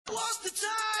What's the time?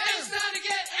 It's time to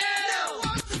get ill.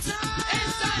 What's the time?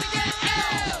 It's time to get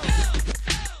ill.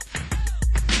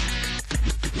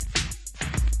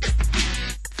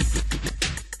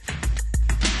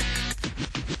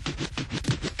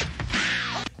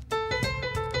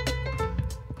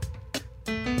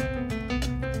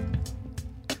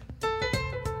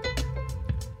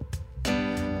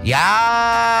 Yes!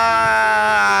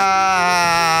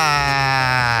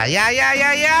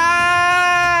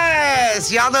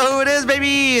 Y'all know who it is,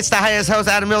 baby. It's the highest host,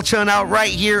 Adam Mill, chilling out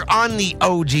right here on the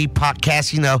OG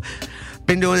podcast. You know,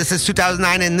 been doing this since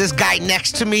 2009, and this guy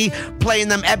next to me playing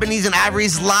them Ebony's and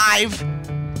Ivory's live.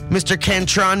 Mr.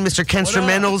 Kentron, Mr.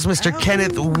 Kenstrumentals, Mr.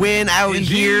 Kenneth Wynn out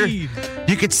here.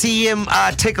 You could see him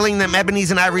tickling them Ebony's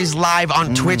and Ivory's live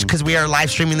on Twitch because we are live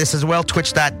streaming this as well.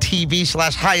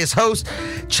 Twitch.tv/highest host.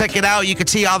 Check it out. You can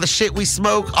see all the shit we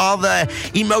smoke, all the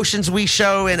emotions we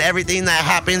show, and everything that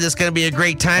happens. It's going to be a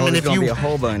great time. And if you be a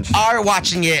whole bunch. are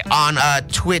watching it on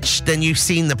Twitch, then you've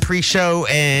seen the pre-show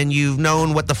and you've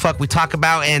known what the fuck we talk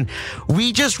about. And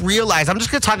we just realized, I'm just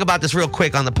going to talk about this real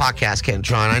quick on the podcast,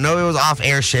 Kentron. I know it was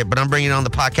off-air shit, but I'm bringing it on the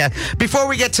podcast. Before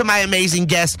we get to my amazing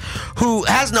guest, who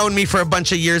has known me for a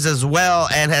bunch of years as well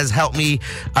and has helped me,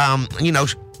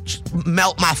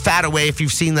 melt my fat away. If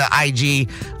you've seen the IG,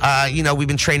 we've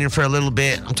been training for a little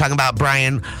bit. I'm talking about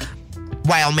Brian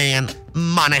Wildman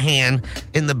Monahan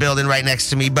in the building right next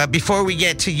to me. But before we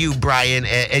get to you, Brian,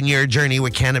 and your journey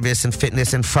with cannabis and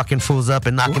fitness and fucking fools up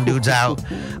and knocking dudes out,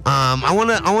 I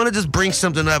wanna just bring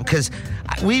something up because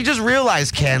we just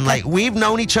realized, Ken, like we've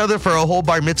known each other for a whole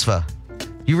bar mitzvah.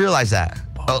 You realize that?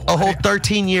 A whole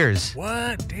 13 years.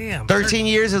 What? Damn. 13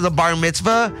 years is a bar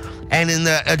mitzvah, and in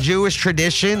a Jewish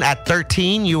tradition, at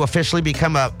 13 you officially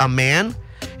become a man,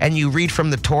 and you read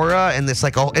from the Torah, and it's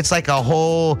like a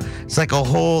whole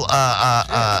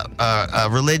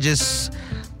religious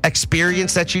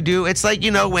experience that you do. It's like,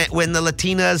 when the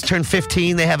Latinas turn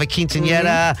 15, they have a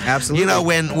quinceañera. Absolutely.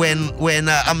 When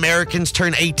Americans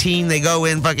turn 18, they go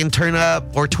and fucking turn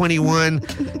up, or 21.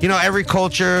 Every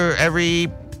culture,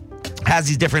 has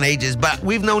these different ages, but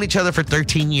we've known each other for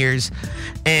 13 years,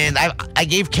 and I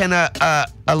gave Ken a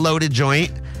loaded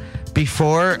joint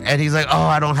before, and he's like, oh,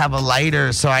 I don't have a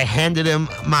lighter, so I handed him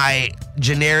my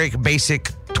generic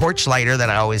basic torch lighter that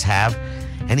I always have,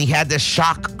 and he had this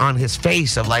shock on his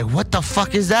face of like, what the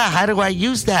fuck is that? How do I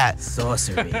use that?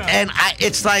 Sorcery. And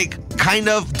it's like kind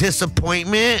of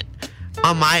disappointment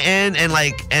on my end, and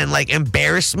like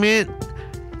embarrassment,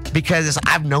 because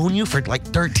I've known you for like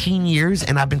 13 years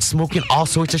and I've been smoking all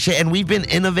sorts of shit, and we've been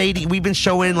innovating. We've been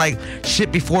showing like shit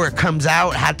before it comes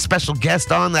out, had special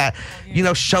guests on that,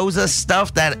 shows us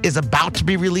stuff that is about to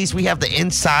be released. We have the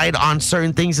inside on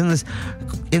certain things in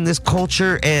this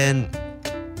culture, and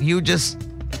it's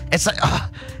like,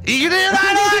 you did not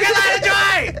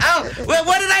enjoy.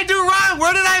 What did I do wrong?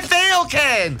 Where did I fail,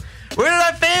 Ken? Where did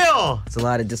I fail? It's a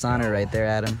lot of dishonor right there,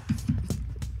 Adam.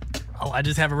 Oh, I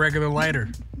just have a regular lighter.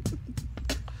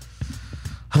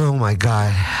 Oh my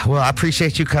God. Well, I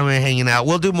appreciate you coming and hanging out.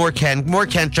 We'll do more Ken,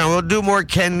 John. We'll do more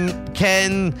Ken.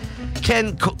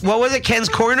 What was it? Ken's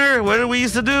Corner? What did we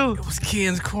used to do? It was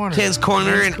Ken's Corner. Ken's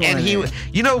Corner. And he, one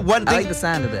thing. I like the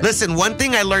sound of it. Listen, one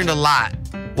thing I learned a lot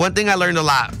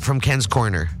from Ken's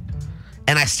Corner,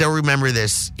 and I still remember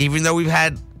this, even though we've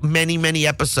had many, many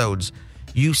episodes.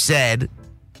 You said,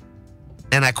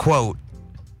 and I quote,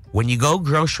 when you go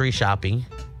grocery shopping,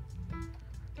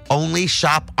 only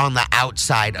shop on the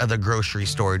outside of the grocery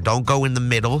store. Don't go in the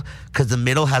middle, because the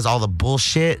middle has all the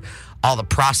bullshit, all the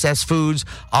processed foods,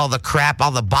 all the crap,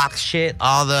 all the box shit,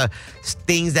 all the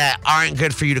things that aren't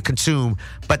good for you to consume.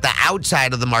 But the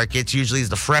outside of the markets usually is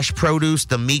the fresh produce,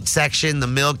 the meat section, the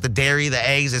milk, the dairy, the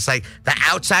eggs. It's like the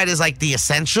outside is like the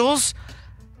essentials,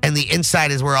 and the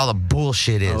inside is where all the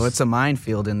bullshit is. Oh, it's a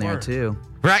minefield in there, too.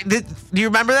 Right? Do you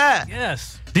remember that?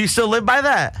 Yes. Do you still live by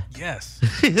that? Yes.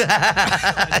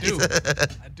 I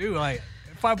do. Like,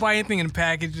 if I buy anything in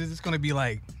packages, it's going to be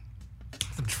like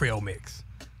some trail mix.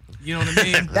 You know what I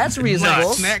mean? That's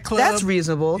reasonable. Snack Club. That's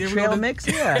reasonable. You ever Trail know the- mix,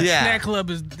 yeah. Snack Club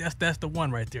that's the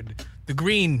one right there. The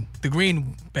green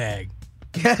bag.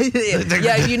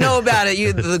 Yeah, you know about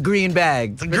it. The green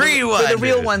bag. The green one. For the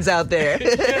real ones out there.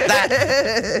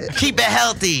 Keep it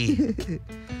healthy.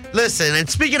 Listen, and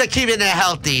speaking of keeping it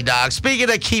healthy, dog. Speaking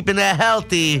of keeping it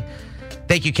healthy,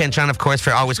 thank you, Kentron, of course,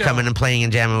 for always coming and playing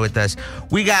and jamming with us.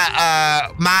 We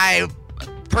got my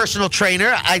personal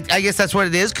trainer. I guess that's what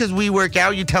it is, because we work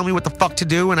out. You tell me what the fuck to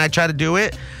do, and I try to do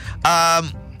it.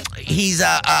 He's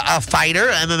a fighter,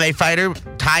 MMA fighter,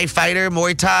 Thai fighter,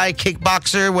 Muay Thai,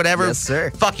 kickboxer, whatever. Yes, sir.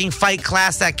 Fucking fight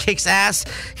class that kicks ass.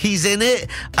 He's in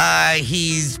it.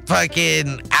 He's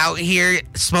fucking out here,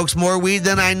 smokes more weed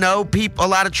than I know a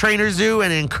lot of trainers do,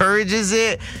 and encourages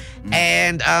it.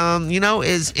 And,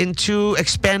 is into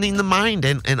expanding the mind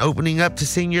and opening up to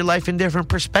seeing your life in different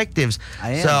perspectives.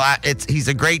 I am. So he's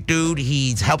a great dude.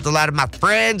 He's helped a lot of my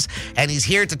friends, and he's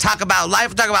here to talk about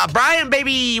life. Talk about Brian,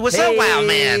 baby. What's up,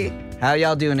 Wildman? How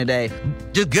y'all doing today?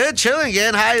 Just good, chilling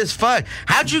again, high as fuck.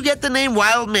 How'd you get the name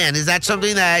Wildman? Is that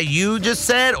something that you just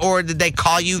said, or did they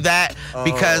call you that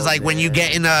because, when you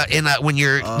get when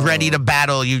you're ready to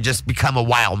battle, you just become a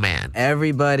wild man?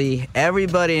 Everybody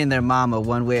and their mama,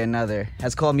 one way or another,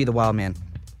 has called me the Wild Man.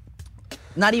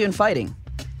 Not even fighting.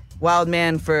 Wild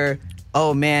Man for,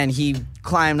 oh man, he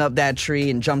climbed up that tree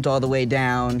and jumped all the way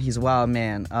down. He's a wild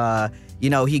man.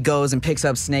 He goes and picks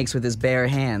up snakes with his bare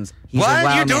hands. He's a What?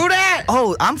 wild You man. do that?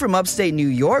 Oh, I'm from upstate New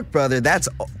York, brother. That's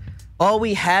all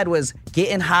we had was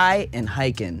getting high and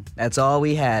hiking. That's all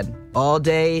we had. All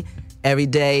day, every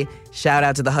day. Shout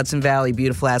out to the Hudson Valley,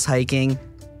 beautiful ass hiking.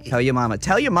 Tell your mama.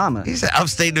 Tell your mama. He said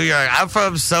upstate New York. I'm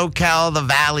from SoCal, the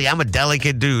Valley. I'm a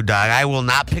delicate dude, dog. I will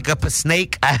not pick up a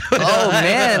snake. Oh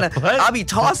man, What? I'll be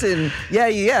tossing.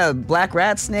 Yeah, black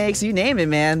rat snakes, you name it,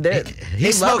 man. They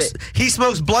love it. He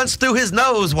smokes blunts through his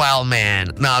nose, wild man.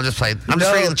 No, I'm just playing. I'm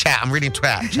just No. reading the chat. I'm reading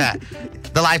chat.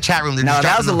 The live chat room. No,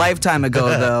 that was a lifetime ago,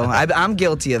 though. I'm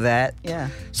guilty of that. Yeah,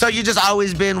 So you just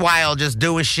always been wild, just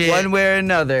doing shit. one way or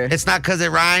another. It's not because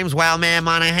it rhymes, Wild Man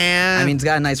Monahan. I mean, it's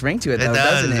got a nice ring to it, though, does,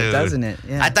 doesn't it? dude. Doesn't it?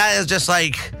 Yeah. I thought it was just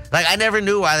like I never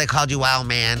knew why they called you Wild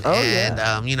Man. Oh,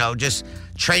 and, yeah. just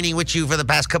training with you for the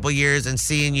past couple of years and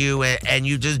seeing you and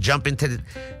you just jump into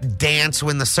the dance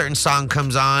when the certain song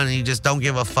comes on and you just don't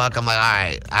give a fuck. I'm like, all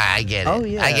right, I get it. Oh,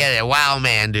 yeah. I get it. Wild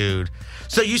Man, dude.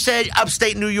 So you said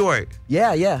upstate New York.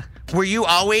 Yeah. Were you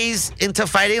always into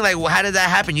fighting? Like, how did that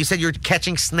happen? You said you're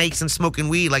catching snakes and smoking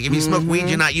weed. Like, if you smoke weed,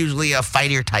 you're not usually a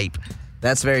fighter type.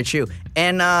 That's very true.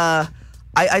 And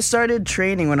I started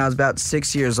training when I was about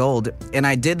 6 years old, and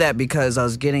I did that because I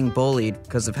was getting bullied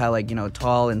because of how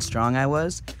tall and strong I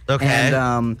was. Okay.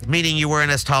 And meaning you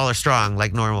weren't as tall or strong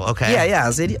like normal. Okay. yeah, I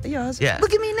was Look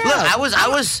at me now. Look, I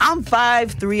was. I'm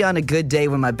 5'3" on a good day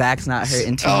when my back's not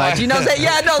hurting too Oh, much. You know what I'm saying?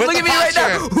 Yeah, no, with look the at me right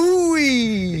now. posture.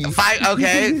 Hooey.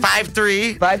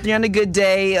 5'3". 5'3" on a good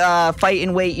day.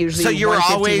 Fighting weight usually So you were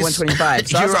 150, always 125.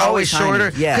 So I you was were always tiny.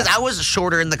 shorter. Yeah. Because I was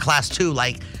shorter in the class too.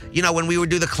 Like, when we would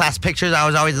do the class pictures, I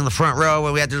was always in the front row.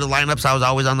 When we had to do the lineups, I was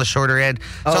always on the shorter end.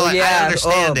 So Oh, I yeah.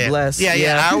 understand Oh, it. bless. Yeah.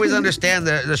 Yeah. I always understand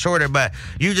the shorter, but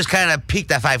you just kind of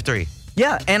peaked at 5'3".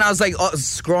 Yeah, and I was like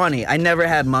scrawny. I never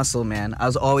had muscle, man. I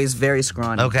was always very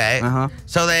scrawny. Okay.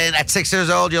 So then at 6 years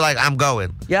old, you're like, I'm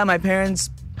going. Yeah, my parents,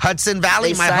 Hudson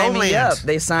Valley, they my signed me up. homeland.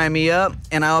 They signed me up,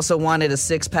 and I also wanted a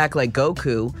six-pack like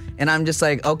Goku. And I'm just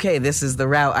like, okay, this is the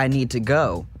route I need to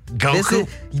go. Goku?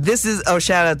 This is oh,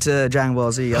 shout out to Dragon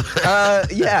Ball Z.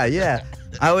 Yeah.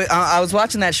 I was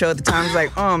watching that show at the time. I was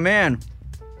like, oh man,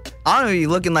 I'm gonna be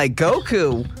looking like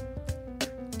Goku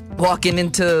walking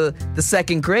into the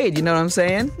second grade. You know what I'm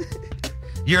saying?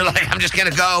 You're like, I'm just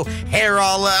gonna go hair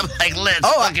all up, like let's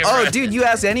fucking run. Dude, you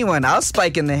ask anyone, I was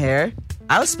spiking the hair.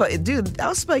 I was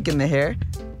spiking the hair.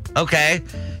 Okay.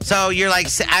 So you're like,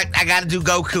 I gotta do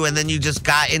Goku, and then you just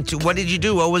got into, what did you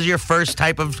do? What was your first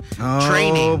type of Oh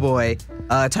training? boy,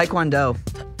 Taekwondo.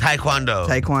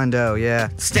 Taekwondo. Yeah.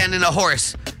 Standing a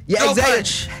horse. Yeah, Go exactly.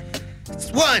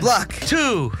 punch. 1, Block.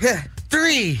 2, Yeah.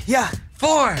 3, Yeah.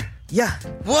 4, Yeah.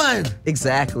 1.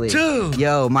 Exactly. 2,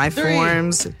 Yo, my 3.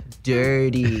 form's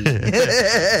dirty.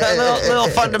 A little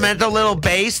fundamental, little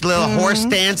base, little horse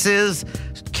stances,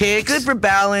 kicks. Good for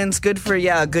balance. Good for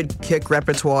good kick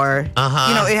repertoire.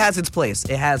 Uh-huh. It has its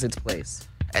place.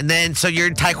 And then, so you're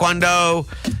in Taekwondo,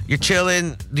 you're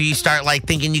chilling. Do you start like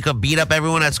thinking you could beat up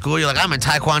everyone at school? You're like, I'm in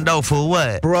Taekwondo, fool,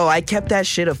 what? Bro, I kept that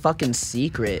shit a fucking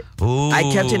secret. Ooh. I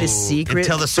kept it a secret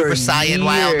until the Super for Saiyan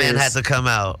Wildman years. had to come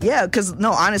out. Yeah, because,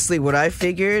 no, honestly, what I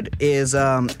figured is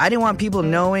I didn't want people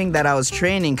knowing that I was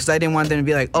training because I didn't want them to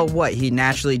be like, oh, what, he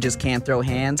naturally just can't throw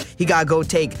hands? He got to go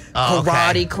take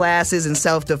karate classes and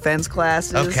self-defense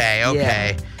classes. Okay.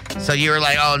 Yeah. So you were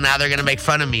like, oh, now they're going to make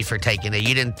fun of me for taking it.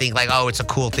 You didn't think like, oh, it's a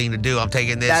cool thing to do. I'm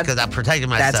taking this because I'm protecting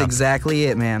myself. That's exactly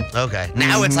it, man. Okay.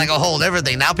 Now it's like a whole different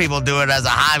thing. Now people do it as a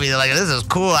hobby. They're like, this is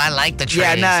cool. I like the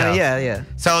training. Yeah.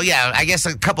 So yeah, I guess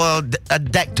a couple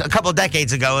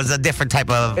decades ago was a different type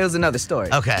of. It was another story.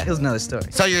 Okay. It was another story.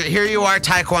 So here you are,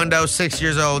 Taekwondo, 6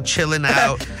 years old, chilling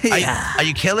out. Yeah. Are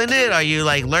you killing it? Are you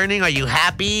like learning? Are you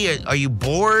happy? Are you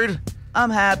bored? I'm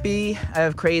happy. I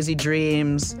have crazy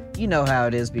dreams. You know how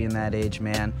it is being that age,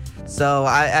 man. So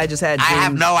I just had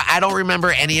dreams. I don't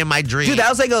remember any of my dreams. Dude, that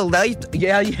was like a life.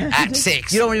 Yeah. At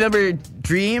 6. You don't remember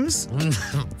dreams?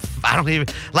 I don't even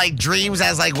like dreams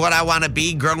as like what I want to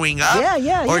be growing up.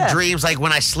 Yeah. Or dreams like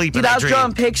when I sleep. Dude, and I was dream.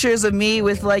 drawing pictures of me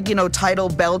with like title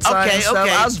belts on and stuff.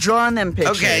 I was drawing them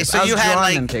pictures. Okay, so I was you had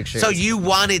drawing them like pictures. so you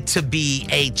wanted to be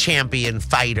a champion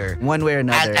fighter one way or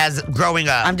another. as growing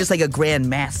up. I'm just like a grand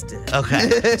master. Okay,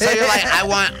 so you're like I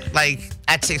want like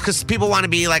at 6 because people want to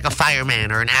be like a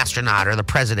fireman or an astronaut or the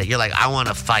president. You're like I want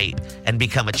to fight and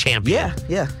become a champion.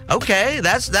 Yeah. Okay,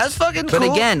 that's fucking cool.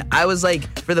 But again, I was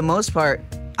like, for the most part,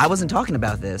 I wasn't talking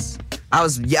about this. I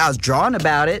was drawing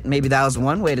about it. Maybe that was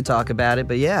one way to talk about it,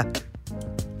 but yeah.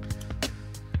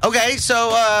 Okay,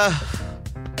 so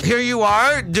here you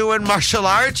are doing martial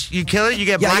arts. You kill it. You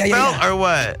get black belt or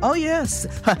what? Oh yes,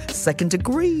 second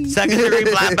degree. Second degree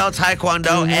black belt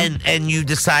taekwondo, and you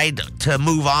decide to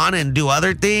move on and do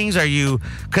other things. Are you?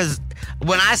 Because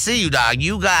when I see you, dog,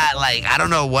 you got like I don't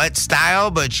know what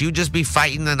style, but you just be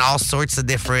fighting in all sorts of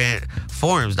different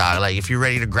forms, dog. Like if you're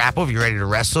ready to grapple, if you're ready to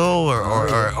wrestle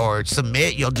or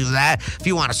submit, you'll do that. If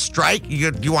you want to strike,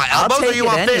 you want elbows or you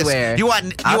want fists? You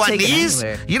want knees?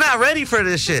 You're not ready for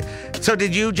this shit. So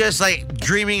did you just like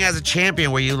dreaming as a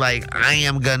champion? Were you like I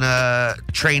am gonna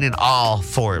train in all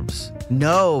forms?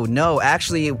 No.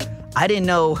 Actually, I didn't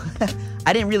know.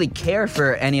 I didn't really care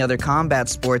for any other combat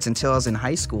sports until I was in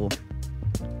high school.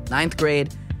 9th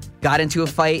grade, got into a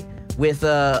fight with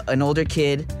an older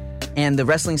kid, and the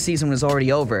wrestling season was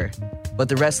already over. But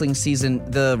the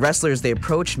wrestlers, they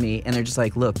approached me, and they're just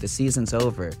like, look, the season's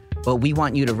over, but we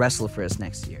want you to wrestle for us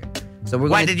next year. So we're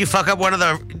Why did you fuck up one of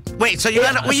the? Wait, so you you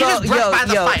just broke by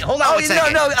the fight? Hold on, one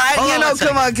second. No,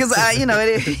 come on, because hold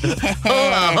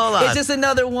on. It's just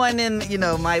another one in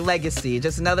my legacy.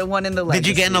 Just another one in the legacy. Did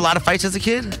you get in a lot of fights as a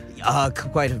kid?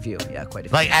 Quite a few. Yeah, quite a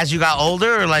few. Like as you got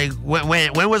older, or like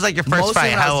when was like your first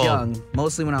fight? How old?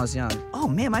 Mostly when I was young. Oh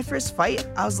man, my first fight,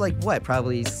 I was like what?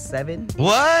 Probably 7.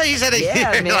 What? You said a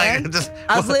yeah, year? Man.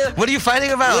 Like, what are you fighting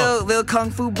about? Little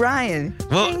Kung Fu Brian.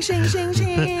 Well,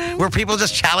 shing. Were people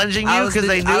just challenging you because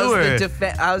they knew?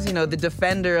 I was the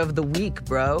defender of the weak,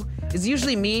 bro. It's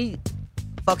usually me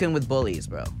fucking with bullies,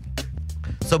 bro.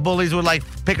 So bullies would like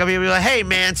pick up you and be like, "Hey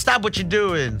man, stop what you're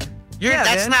doing.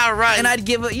 That's man. not right." And I'd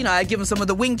give him some of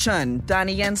the Wing Chun,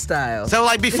 Donnie Yen style. So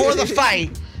like before the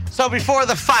fight,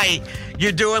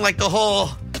 you're doing like the whole.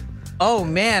 Oh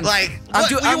man! Like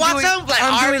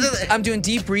I'm doing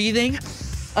deep breathing.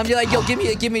 I'm like, yo,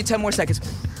 give me 10 more seconds.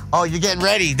 Oh, you're getting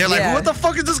ready. They're like, what the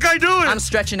fuck is this guy doing? I'm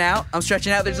stretching out.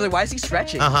 They're just like, why is he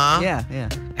stretching? Yeah.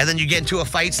 And then you get into a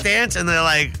fight stance, and they're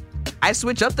like, I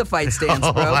switch up the fight stance,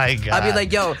 bro. Oh my god! I'll be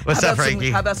like, yo, what's up,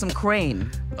 Frankie? How about some crane?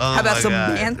 Oh how about some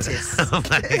god. mantis? Oh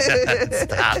my god!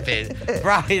 Stop it,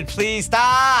 Brian! Please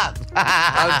stop!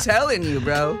 I'm telling you,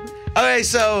 bro. Okay,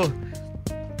 so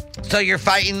you're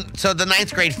fighting. So the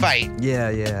 9th grade fight.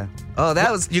 Yeah. Oh,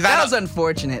 that was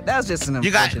unfortunate. That was just an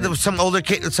unfortunate. You got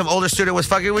some older student was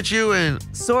fucking with you and.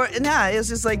 It was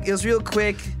just like it was real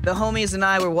quick. The homies and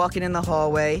I were walking in the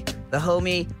hallway. The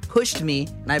homie pushed me,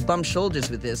 and I bumped shoulders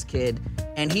with this kid,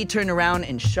 and he turned around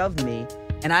and shoved me,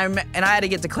 and I had to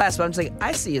get to class, but I'm just like,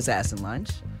 I see his ass in lunch.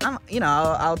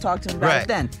 I'll talk to him about it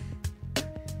then.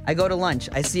 I go to lunch.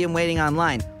 I see him waiting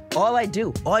online. All I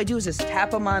do is just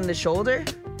tap him on the shoulder.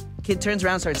 Kid turns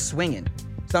around and starts swinging.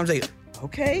 So I'm just like,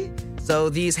 okay. So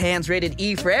these hands rated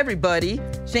E for everybody.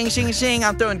 Shing, shing, shing.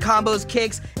 I'm throwing combos,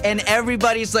 kicks, and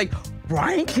everybody's like,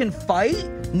 Brian can fight?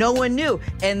 No one knew.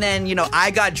 And then, I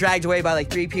got dragged away by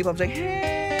like 3 people. I was like,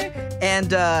 hey. And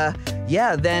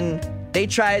then they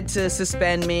tried to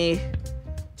suspend me.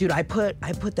 Dude, I put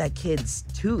that kid's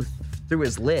tooth through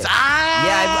his lip. Yeah,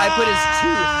 I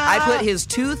put his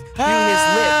tooth through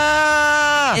his lip.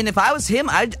 And if I was him,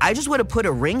 I just would have put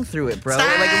a ring through it, bro.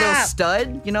 Like a little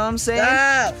stud, you know what I'm saying?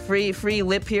 Stop. Free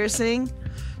lip piercing.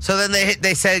 So then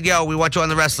they said, yo, we want you on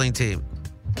the wrestling team.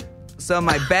 So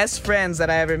my best friends that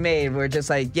I ever made were just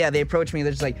like, they approached me.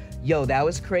 They're just like, yo, that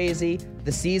was crazy.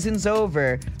 The season's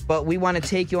over, but we want to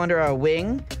take you under our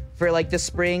wing for like the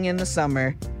spring and the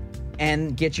summer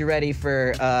and get you ready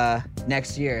for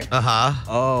next year.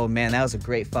 Oh man, that was a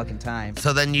great fucking time.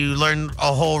 So then you learned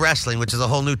a whole wrestling, which is a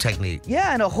whole new technique.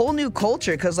 Yeah, and a whole new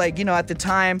culture, because at the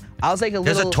time I was like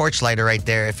There's a torch lighter right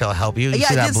there if it'll help you. You see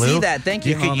I that did blue? see that. Thank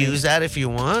you, You can homie. use that if you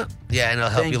want. Yeah, and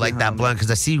it'll help Thank you like you, that homie. blend, because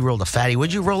I see you rolled a fatty.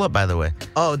 What'd you roll up, by the way?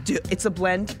 Oh, dude, it's a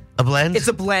blend. A blend? It's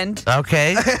a blend.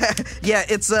 Okay. Yeah,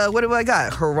 it's what do I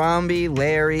got? Harambe,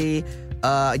 Larry,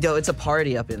 Yo, it's a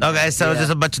party up in there. Okay, so there's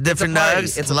a bunch of different party.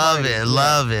 nugs. It's a Love party. it,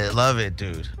 Yeah. love it,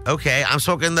 dude. Okay, I'm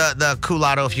smoking the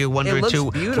Culatto if you're wondering looks too.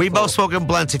 We beautiful. both smoking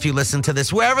blunts if you listen to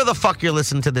this. Wherever the fuck you're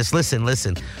listening to this, listen.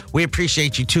 We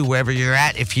appreciate you too, wherever you're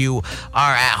at. If you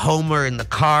are at home or in the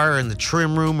car or in the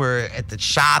trim room or at the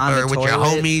shop On or the with your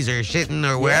toilet. homies or shitting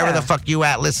or wherever Yeah. the fuck you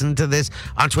at, listen to this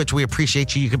on Twitch. We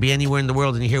appreciate you. You could be anywhere in the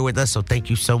world and you're here with us, so thank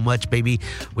you so much, baby.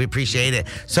 We appreciate it.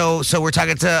 So we're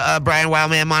talking to Brian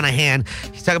Wildman Monahan.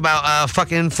 He's talking about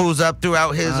fucking fools up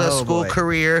throughout his Oh, school boy.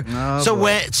 career. Oh, so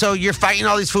boy. so you're fighting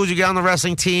all these fools. You get on the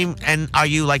wrestling team, and are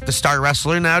you like the star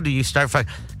wrestler now? Do you start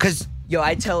fighting? Because Yo,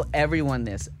 I tell everyone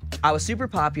this. I was super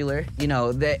popular. You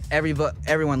know, that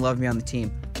everyone loved me on the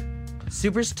team.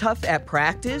 Super tough at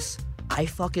practice. I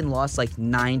fucking lost like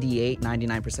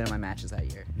 99% of my matches that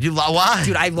year. why?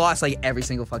 Dude, I lost like every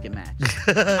single fucking match.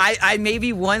 I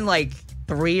maybe won like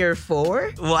 3 or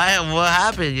 4. Why? What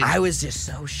happened? I was just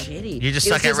so shitty. You just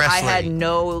It was suck at I had wrestling.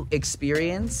 no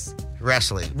experience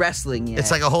wrestling. yet. It's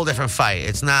like a whole different fight.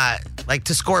 It's not like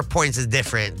to score points is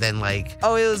different than like.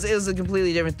 Oh, it was a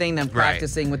completely different thing than Right.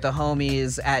 practicing with the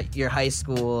homies at your high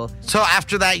school. So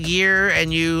after that year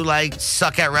and you like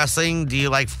suck at wrestling, do you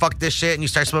like fuck this shit and you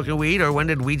start smoking weed, or when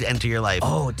did weed enter your life?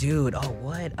 Oh, dude. Oh,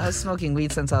 what? I was smoking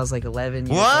weed since I was like 11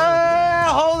 years What?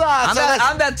 old. Hold on.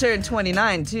 I'm about to turn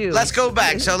 29 too. Let's go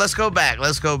back. So let's go back.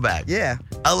 Yeah.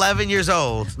 11 years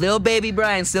old. Little baby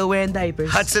Brian still wearing diapers.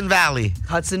 Hudson Valley.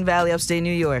 Hudson Valley, upstate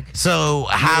New York. So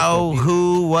how,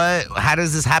 who, what, how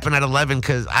does this happen at 11?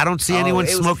 Because I don't see anyone it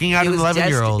was- smoking out it of an was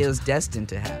 11-year-old. It was destined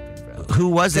to happen, bro. Who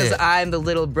was Because it? I'm the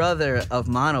little brother of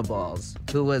Monoballs,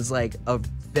 who was like a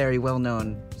very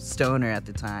well-known stoner at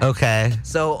the time. Okay.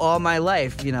 So all my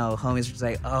life, you know, homies were just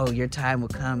like, oh, your time will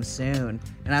come soon.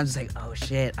 And I'm just like, oh,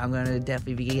 shit, I'm going to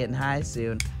definitely be getting high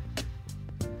soon.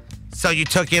 So you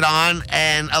took it on,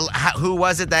 and who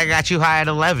was it that got you high at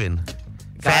 11?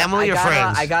 Family or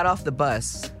friends? I got off the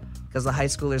bus because the high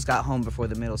schoolers got home before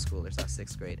the middle schoolers. I was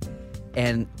 6th grade.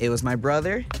 And it was my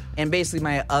brother and basically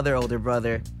my other older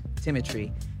brother,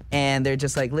 Timotry. And they're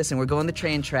just like, listen, we're going to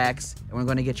train tracks and we're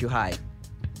going to get you high.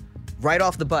 Right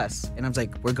off the bus. And I was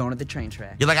like, we're going to the train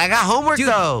track. You're like, I got homework Dude,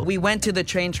 though. we went to the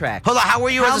train track. Hold on, how were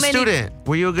you How as a many- student?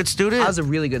 Were you a good student? I was a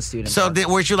really good student. So bro.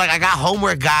 weren't you like, I got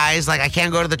homework, guys. Like, I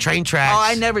can't go to the train tracks. Oh,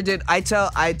 I never did. I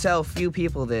tell few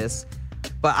people this,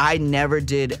 but I never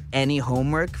did any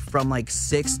homework from like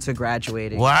 6th to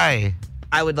graduating. Why?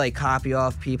 I would like copy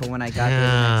off people when I got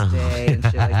Yeah. there the next day and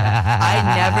shit like that.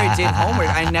 I never did homework.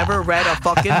 I never read a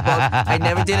fucking book. I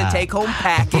never did a take-home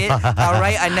packet. All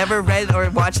right, I never read or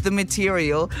watched the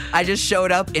material. I just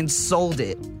showed up and sold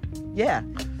it. Yeah.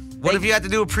 What if you had to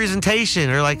do a presentation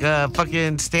or like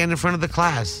fucking stand in front of the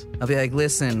class? I'll be like,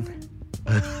 listen,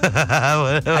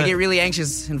 I get really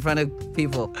anxious in front of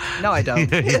people. No, I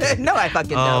don't. No, I fucking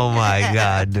don't. Oh my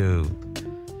god, dude.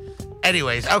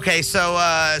 Anyways, okay, so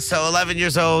 11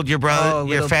 years old, your brother,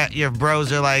 Oh, your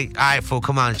bros are like, all right, fool,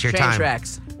 come on, it's your Train time.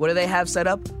 tracks. What do they have set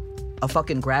up? A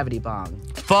fucking gravity bong.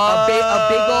 Fuck.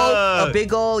 A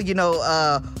big old, you know,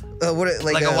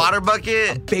 like a water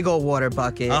bucket, big old water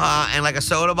bucket. and like a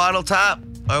soda bottle top,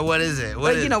 or what is it? What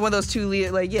Like, is you know, one of those 2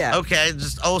 liter, like, yeah. Okay,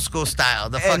 just old school style.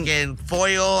 The And- fucking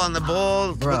foil on the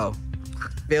bowl, Bro,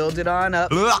 filled it on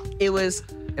up. Ugh. It was,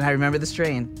 and I remember the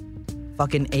strain,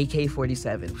 fucking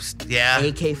AK-47. Yeah.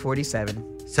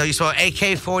 AK-47. So you saw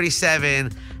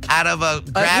AK-47 out of a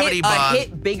gravity bong. A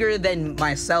hit bigger than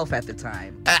myself at the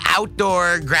time. An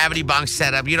outdoor gravity bong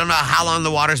setup. You don't know how long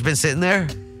the water's been sitting there?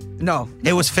 No.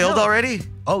 It was filled No. already?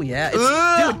 Oh, yeah.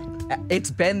 Ugh. Dude,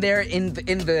 it's been there in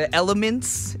the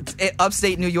elements. It's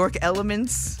upstate New York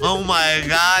elements. Oh my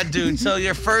god, dude. So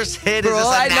your first hit For is just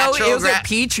all a I know, natural it was a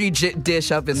petri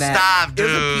dish up in that. Stop, dude.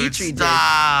 It was a petri dish.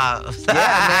 Stop.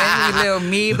 Yeah, man. Little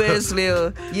amoebas,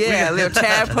 little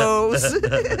tadpoles.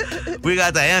 We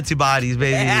got the antibodies,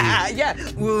 baby. yeah.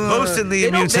 Boosting the They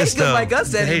immune don't make system. them like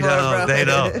us anymore, bro.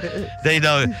 They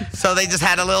don't. So they just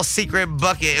had a little secret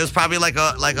bucket. It was probably like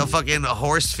a fucking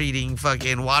horse feeding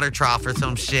fucking water trough or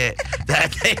some shit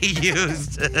that they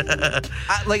used.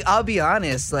 I'll be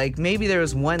honest. Like, maybe there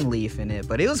was 1 leaf in it,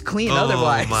 but it was clean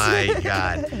otherwise. Oh my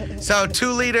god. So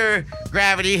 2-liter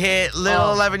gravity hit, little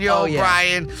Oh, 11-year-old oh, yeah.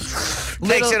 Brian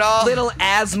takes it all. Little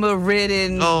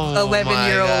asthma-ridden Oh, my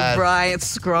 11-year-old God. Brian,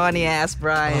 scrawny ass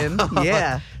Brian.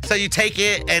 Yeah. So you take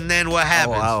it, and then what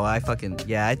happens?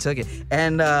 I took it.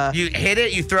 And You hit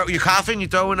it, you coughing, you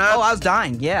throwing up? I was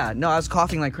dying. Yeah. No, I was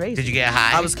coughing like crazy. Did you get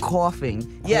high? I was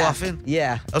coughing. Yeah. Coughing?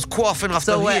 Yeah. I was coughing off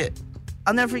So the what? hit.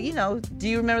 I'll never, do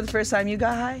you remember the first time you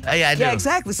got high? Yeah, I do. Yeah,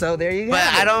 exactly. So there you go. But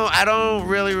I don't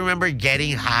really remember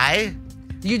getting high.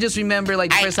 You just remember like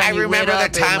the first I time you lit remember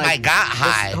up the time and, like, I got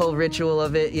high. This whole ritual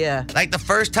of it, yeah. Like the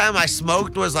first time I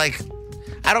smoked was like,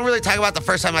 I don't really talk about the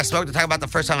first time I smoked. I talk about the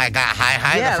first time I got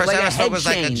high. Yeah, the first like time a I smoked head was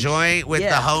like a change. joint with the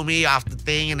Yeah. homie off the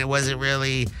thing, and it wasn't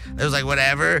really. It was like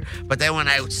whatever. But then when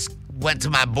I went to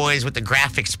my boys with the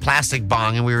graphics plastic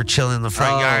bong, and we were chilling in the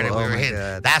front yard, and we oh were my hitting.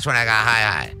 God. That's when I got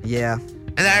high. Yeah.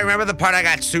 And then I remember the part I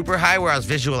got super high where I was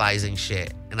visualizing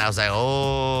shit, and I was like,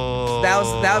 oh.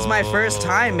 That was my first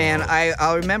time, man.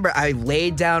 I'll remember I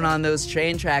laid down on those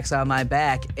train tracks on my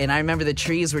back, and I remember the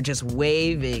trees were just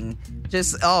waving.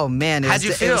 Just oh man, How'd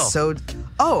you feel? It was so.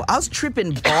 Oh, I was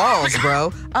tripping balls,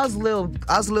 bro. I was a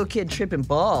little kid tripping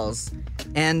balls,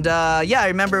 and yeah, I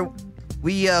remember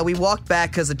we walked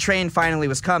back because the train finally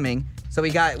was coming. So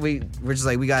we're just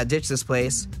like we gotta ditch this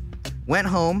place. Went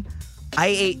home. I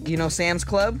ate, Sam's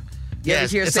Club. You ever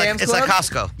hear it's Sam's like, Club?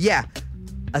 It's like Costco. Yeah.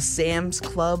 A Sam's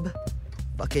Club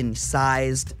fucking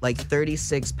sized like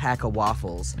 36 pack of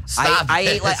waffles. Stop I it.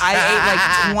 ate like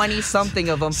 20 something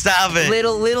of them. Stop it.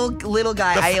 Little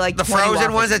guy. I ate like the 20 frozen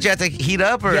waffles. ones that you have to heat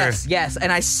up, or Yes,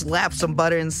 and I slapped some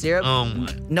butter and syrup. Oh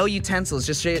my. No utensils,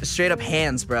 just straight up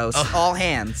hands, bro. All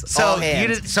hands. So all hands. you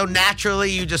did, so naturally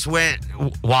you just went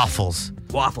waffles.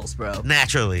 Waffles, bro.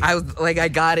 Naturally. I was like, I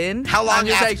got in. How long I'm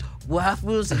just after- like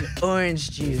waffles and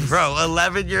orange juice. Bro,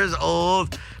 11 years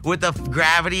old with a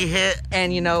gravity hit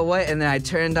And you know what? And then I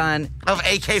turned on of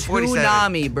AK-47.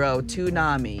 Toonami, bro.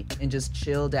 Toonami. And just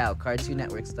chilled out, Cartoon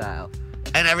Network style.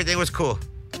 And everything was cool.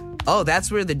 Oh,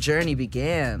 that's where the journey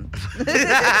began.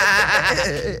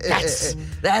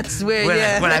 That's where,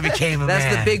 When I became a That's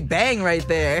man. the Big Bang right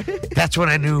there. That's when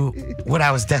I knew what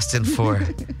I was destined for.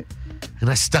 And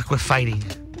I stuck with fighting.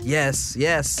 Yes.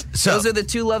 So- Those are the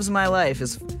two loves of my life,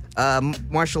 is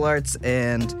martial arts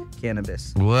and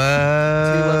cannabis. Two What?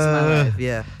 loves of my life,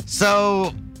 yeah.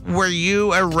 So, were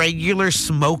you a regular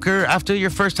smoker after your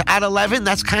first at 11?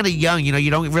 That's kind of young. You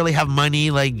don't really have money.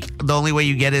 Like, the only way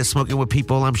you get it is smoking with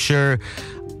people, I'm sure.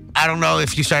 I don't know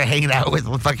if you started hanging out with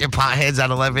fucking potheads at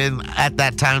 11 at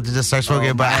that time to just start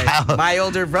smoking. My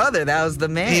older brother, that was the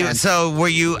man. So were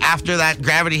you, after that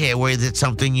gravity hit, was it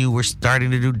something you were starting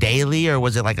to do daily, or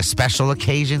was it like a special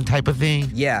occasion type of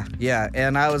thing? Yeah.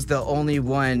 And I was the only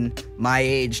one my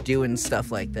age doing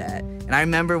stuff like that. And I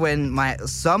remember when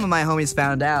some of my homies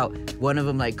found out, one of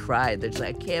them like cried. They're just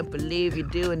like, I can't believe you're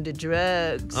doing the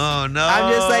drugs. Oh, no.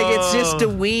 I'm just like, it's just the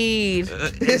weed.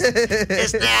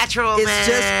 It's natural, It's man.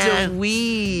 just the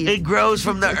weed. It grows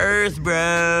from the earth,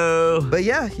 bro. But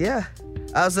yeah.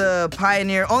 I was a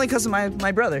pioneer only because of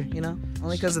my brother,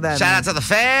 Only because of that. Shout man. out to the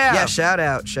fam. Yeah, shout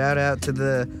out to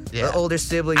the older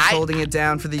siblings holding it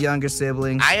down for the younger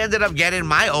siblings. I ended up getting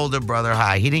my older brother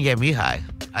high. He didn't get me high.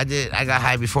 I got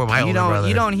high before my older brother.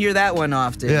 You don't hear that one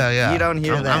often. Yeah. You don't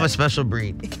hear that. I'm a special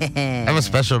breed. I'm a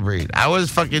special breed. I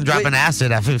was fucking dropping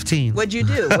acid at 15. What'd you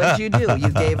do? You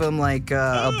gave him like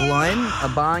a blunt, a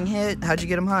bong hit? How'd you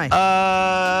get him high?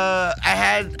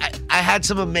 I had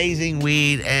some amazing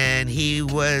weed, and he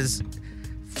was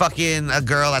fucking a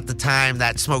girl at the time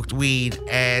that smoked weed,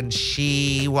 and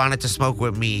she wanted to smoke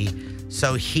with me.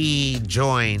 So he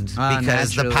joined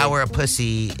because the naturally. power of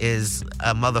pussy is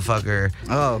a motherfucker.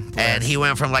 Oh, And he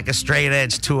went from like a straight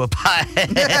edge to a pot.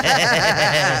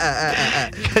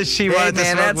 Because she wanted to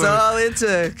smoke that's with me. all it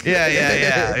took.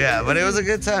 Yeah. But it was a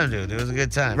good time, dude. It was a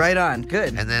good time. Right on.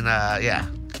 Good. And then,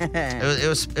 it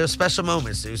was special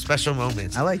moments. It was special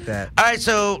moments. I like that. All right,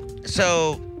 so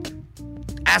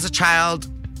as a child,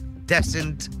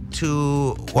 destined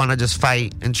to want to just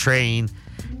fight and train,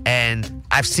 and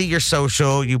I've seen your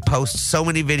social. You post so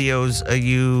many videos of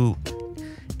you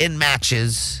in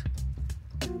matches.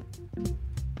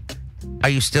 Are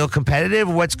you still competitive?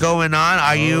 What's going on?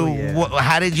 Are you? Yeah.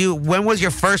 How did you? When was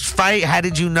your first fight? How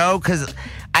did you know? Because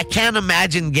I can't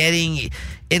imagine getting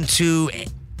into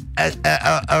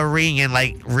a ring and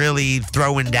like really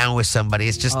throwing down with somebody.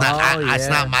 It's just not. It's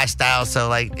not my style. So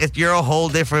like, if you're a whole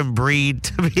different breed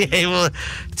to be able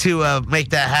to make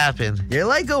that happen. You're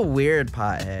like a weird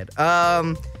pothead.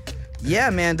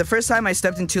 Yeah, man. The first time I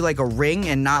stepped into like a ring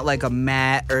and not like a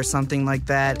mat or something like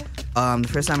that. The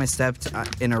first time I stepped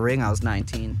in a ring, I was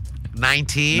 19.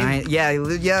 19? Yeah,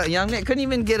 young man. Couldn't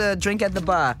even get a drink at the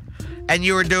bar. And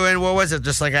you were doing, what was it?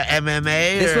 Just like a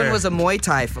MMA? This one was a Muay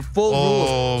Thai for full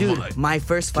rules. Dude, my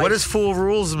first fight. What does full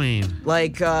rules mean?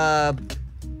 Like,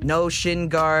 no shin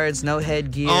guards, no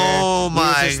headgear. Oh He was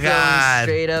my just throwing God.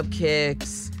 straight up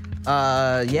kicks.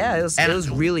 Yeah, it was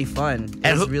really fun.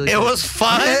 It was really fun. Was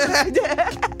fun?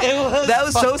 That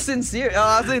was so sincere. Oh,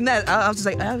 I was doing that. I was just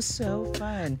like, that was so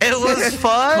fun. It was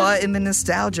fun? Caught in the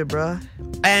nostalgia, bro.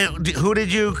 And who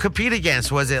did you compete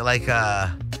against? Was it like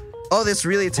Oh, this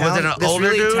really Was it talented, an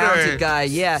older dude, talented or- guy.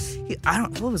 Yeah,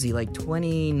 what was he like?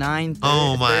 29, 30?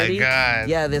 Oh my 30? God.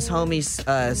 Yeah, this homie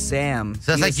Sam.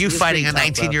 So it's like you fighting a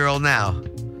 19-year-old now.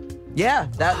 Yeah,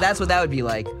 that's what that would be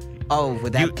like. Oh,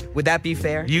 would that be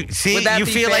fair? You see, Would that you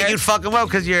be feel like fair? you'd fuck him up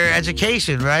because your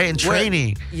education, right, and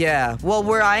training. Yeah. Well,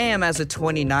 where I am as a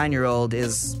 29-year-old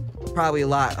is probably a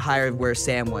lot higher where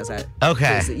Sam was at.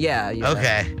 Okay. Yeah.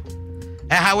 Okay.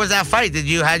 And how was that fight?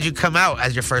 How'd you come out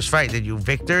as your first fight? Did you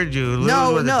victor? Did you lose?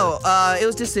 No. Was It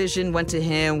was decision. Went to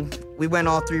him. We went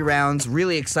all 3 rounds.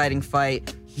 Really exciting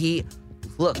fight.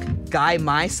 Guy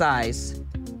my size,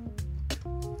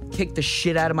 kicked the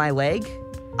shit out of my leg.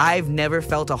 I've never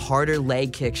felt a harder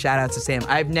leg kick. Shout out to Sam.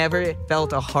 I've never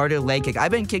felt a harder leg kick.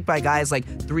 I've been kicked by guys like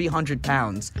 300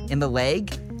 pounds in the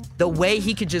leg. The way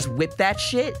he could just whip that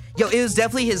shit. Yo, it was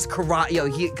definitely his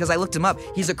karate. Because I looked him up.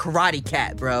 He's a karate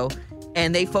cat, bro.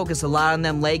 And they focus a lot on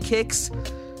them leg kicks.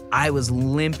 I was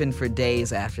limping for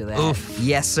days after that. Oof.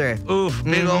 Yes, sir. Oof,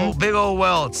 big old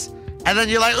welts. And then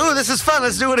you're like, ooh, this is fun.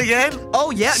 Let's do it again.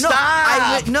 Oh yeah,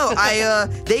 Stop.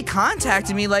 They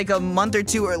contacted me like a month or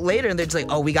 2 later, and they're just like,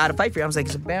 "Oh, we got to fight for you." I was like,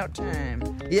 "It's about time."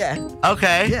 Yeah,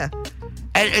 Okay. yeah,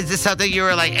 And is this something you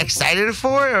were like excited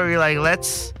for, or you're like,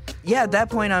 let's? yeah. At that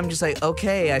point, I'm just like,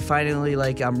 okay, I finally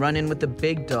I'm running with the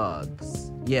big dogs.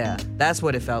 Yeah, that's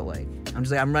what it felt like. I'm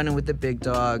just like, I'm running with the big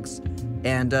dogs,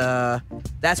 and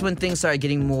that's when things started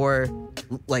getting more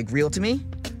like real to me,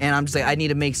 and I'm just like, I need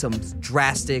to make some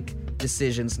drastic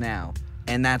decisions now,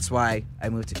 and that's why I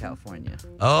moved to California.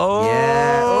 Oh.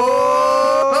 Yeah.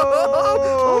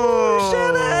 Oh,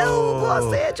 shout out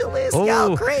Los Angeles.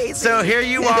 Y'all crazy. So here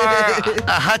you are,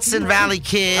 a Hudson Valley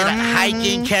kid,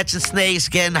 hiking, catching snakes,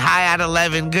 getting high at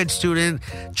 11, good student,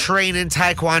 training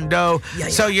Taekwondo. Yeah.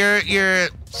 So you're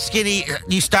skinny.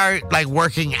 You start like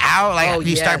working out, like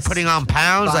you start yes. putting on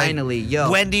pounds. Finally, yo.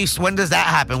 When does that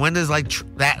happen? When does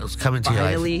that come into your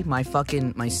life?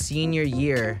 Finally, my senior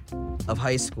year of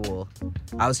high school,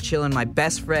 I was chilling. My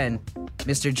best friend,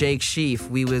 Mr. Jake Sheaf,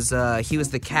 he was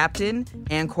the captain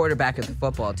and quarterback of the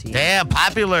football team. Damn,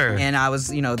 popular. And I was,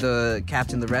 the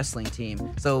captain of the wrestling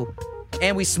team. So,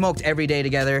 and we smoked every day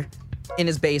together in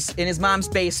his mom's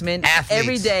basement. Athletes.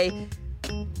 Every day.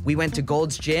 We went to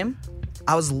Gold's Gym.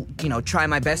 I was,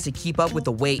 trying my best to keep up with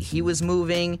the weight he was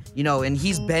moving, and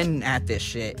he's been at this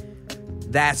shit.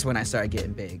 That's when I started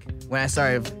getting big. When I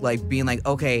started, being like,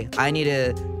 okay, I need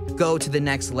to go to the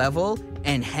next level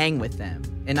and hang with them.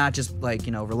 And not just,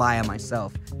 rely on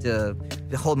myself to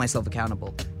hold myself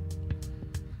accountable.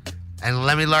 And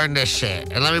let me learn this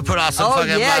shit. And let me put on some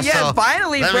fucking muscle. Yeah,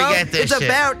 finally, let bro. Me get this it's shit.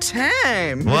 About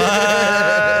time.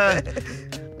 What?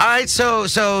 All right, so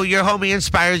your homie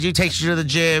inspires you, takes you to the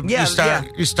gym. Yeah,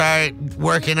 you start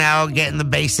working out, getting the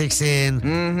basics in,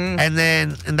 and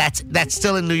that's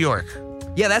still in New York,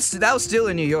 Yeah, that was still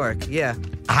in New York. Yeah,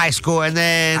 high school, and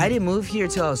then I didn't move here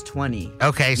till I was 20.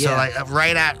 okay, so Yeah.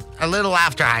 right at a little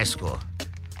after high school,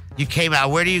 you came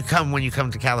out. Where do you come when you come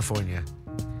to California?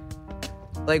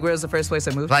 Where was the first place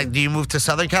I moved? Like, do you move to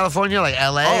Southern California, like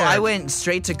LA? Oh, or- I went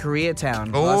straight to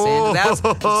Koreatown, Los Oh. Angeles.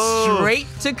 That was straight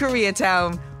to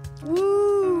Koreatown.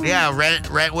 Woo! Yeah,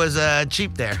 rent was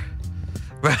cheap there.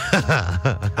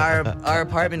 Our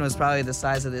apartment was probably the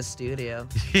size of this studio.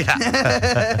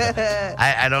 Yeah.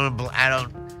 I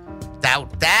don't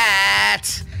doubt that.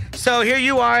 So here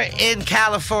you are in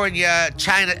California,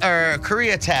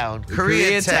 Koreatown,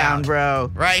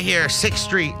 bro. right here, 6th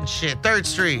Street and shit, 3rd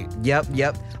Street.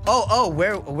 Yep. Oh,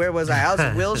 where was I? I was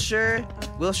at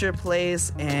Wilshire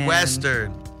Place and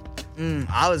Western.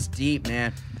 I was deep,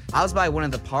 man. I was by one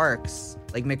of the parks,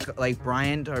 like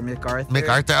Bryant or MacArthur.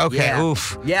 MacArthur, okay, Yeah.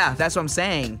 oof. Yeah, that's what I'm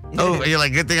saying. Oh, you're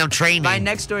like, good thing I'm training. My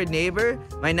next door neighbor,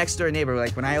 when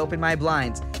I opened my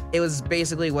blinds, it was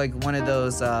basically like one of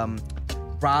those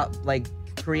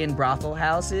Korean brothel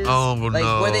houses. Oh,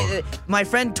 no. Where my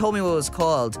friend told me what it was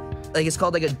called. It's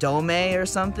called a dome or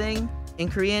something in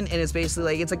Korean, and it's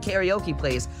basically it's a karaoke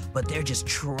place, but they're just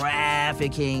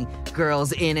trafficking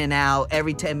girls in and out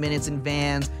every 10 minutes in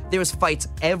vans. There was fights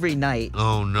every night.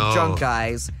 Oh, no. Drunk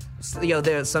guys.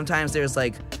 Sometimes there's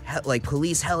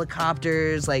police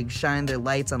helicopters shine their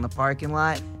lights on the parking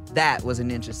lot. That was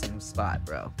an interesting spot,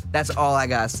 bro. That's all I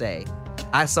gotta say.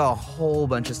 I saw a whole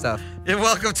bunch of stuff. You're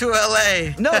welcome to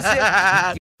LA. No,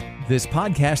 This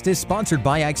podcast is sponsored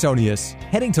by Axonius.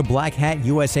 Heading to Black Hat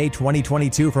USA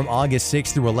 2022 from August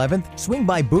 6th through 11th, swing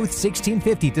by booth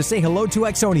 1650 to say hello to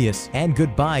Axonius and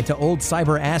goodbye to old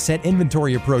cyber asset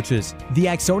inventory approaches. The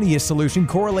Axonius solution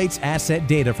correlates asset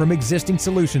data from existing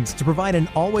solutions to provide an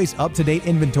always up-to-date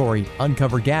inventory,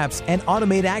 uncover gaps, and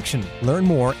automate action. Learn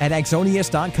more at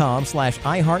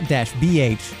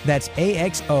axonius.com/iheart-bh. That's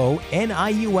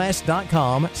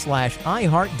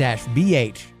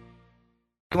axonius.com/iheart-bh.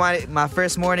 My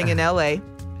first morning in LA,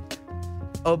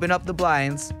 open up the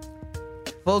blinds,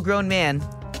 full-grown man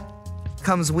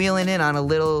comes wheeling in on a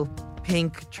little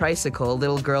pink tricycle,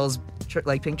 little girl's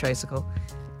pink tricycle,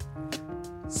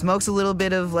 smokes a little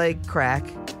bit of crack,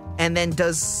 and then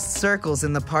does circles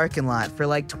in the parking lot for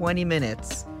 20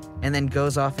 minutes, and then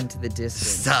goes off into the distance.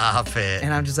 Stop it.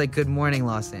 And I'm just like, good morning,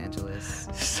 Los Angeles.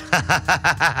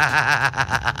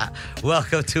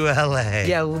 Welcome to LA.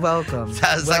 Yeah, welcome.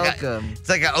 Sounds welcome. It's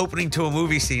like an opening to a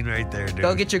movie scene right there, dude.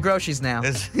 Go get your groceries now.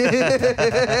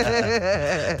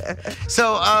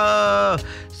 So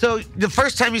the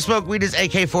first time you smoked weed is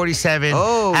AK-47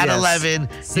 at yes. 11.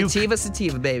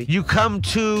 Sativa, baby. You come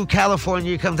to California,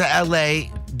 you come to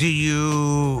LA. Do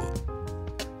you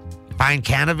find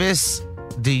cannabis?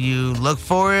 Do you look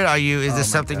for it? Is this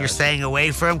something you're staying away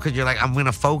from? Because you're like, I'm going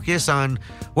to focus on...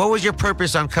 What was your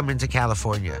purpose on coming to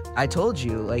California? I told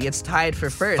you, it's tied for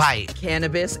first. Fight.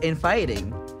 Cannabis and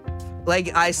fighting.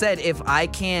 Like I said, if I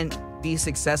can't be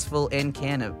successful in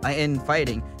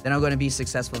fighting, then I'm going to be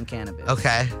successful in cannabis.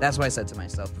 Okay. That's what I said to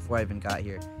myself before I even got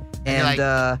here. And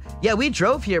yeah, we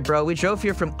drove here, bro. We drove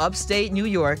here from upstate New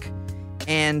York.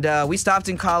 And we stopped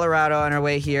in Colorado on our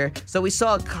way here. So we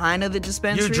saw kind of the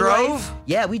dispensary. You drove? life.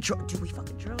 Yeah, we drove. Dude, we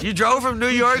fucking drove. You drove from New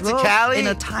York to Cali? In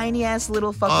a tiny ass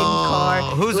little fucking car.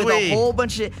 Who's with we? a whole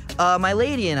bunch of my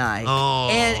lady and I. Oh.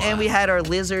 And we had our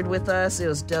lizard with us. It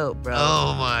was dope, bro.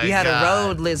 Oh my god. We had a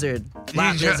road lizard.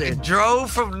 Lizard.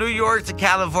 Drove from New York to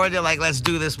California let's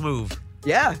do this move.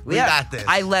 Yeah, we got this.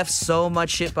 I left so much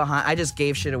shit behind. I just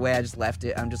gave shit away. I just left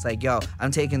it. I'm just like, yo,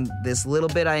 I'm taking this little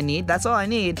bit I need. That's all I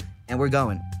need, and we're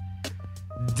going.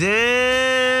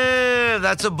 Damn,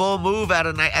 that's a bold move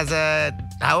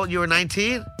how old you were,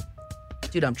 19?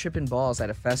 Dude, I'm tripping balls at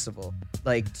a festival,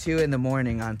 2 a.m.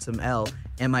 on some L,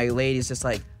 and my lady's just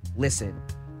like, listen,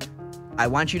 I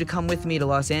want you to come with me to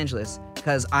Los Angeles,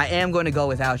 because I am going to go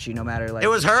without you no matter, It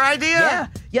was her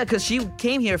idea? Yeah, because she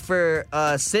came here for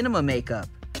cinema makeup.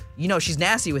 You know, she's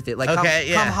nasty with it. Come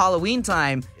Halloween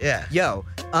time. Yeah. Yo.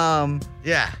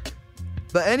 Yeah.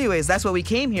 But anyways, that's what we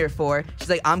came here for. She's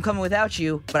like, I'm coming without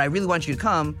you, but I really want you to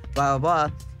come, blah, blah,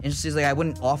 blah. And she's like, I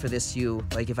wouldn't offer this to you,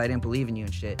 if I didn't believe in you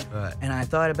and shit. Right. And I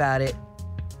thought about it,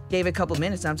 gave it a couple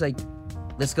minutes, and I was like,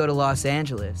 let's go to Los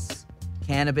Angeles.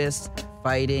 Cannabis,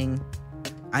 fighting.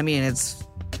 I mean,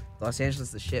 Los Angeles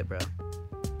is the shit, bro.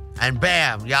 And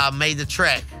bam, y'all made the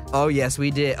trek. Oh, yes,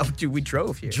 we did. Oh, dude, we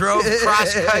drove here. Drove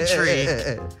cross country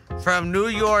from New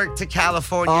York to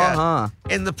California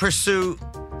in the pursuit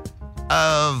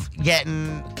of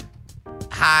getting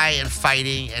high and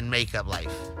fighting and makeup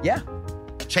life. Yeah.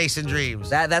 Chasing dreams.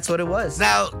 That's what it was.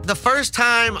 Now, the first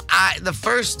time I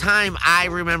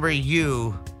remember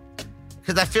you,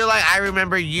 because I feel like I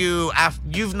remember you,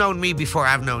 you've known me before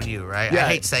I've known you, right? Yeah. I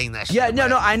hate saying that shit. Yeah,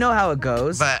 no, I know how it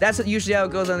goes. But that's usually how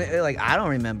it goes on the, I don't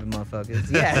remember,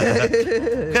 motherfuckers. Yeah.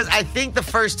 Because I think the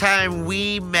first time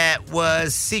we met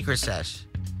was Secret Sesh.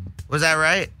 Was that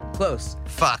right? Close.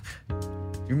 Fuck.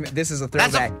 This is a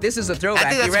throwback. This is a throwback.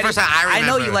 I think that's you ready? the first time I remember. I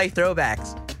know you like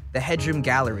throwbacks. The Headroom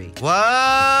Gallery. What?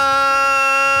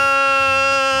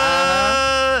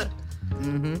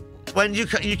 Mm-hmm. When you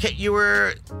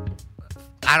were,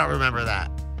 I don't remember that.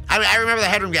 I mean, I remember the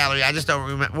Headroom Gallery. I just don't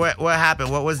remember what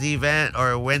happened. What was the event,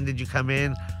 or when did you come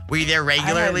in? Were you there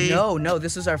regularly? No.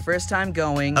 This was our first time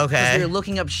going. Okay. Because we were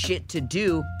looking up shit to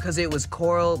do. Because it was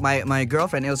Coral, my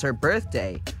girlfriend. It was her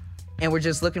birthday, and we're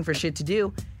just looking for shit to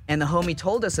do. And the homie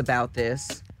told us about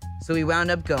this, so we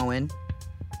wound up going.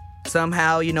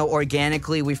 Somehow,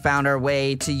 organically, we found our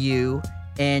way to you,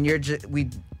 and we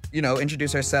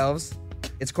introduced ourselves.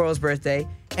 It's Coral's birthday,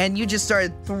 and you just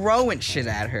started throwing shit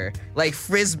at her, like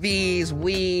frisbees,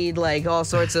 weed, all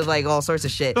sorts of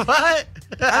shit. What?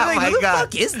 I'm like, my who the God.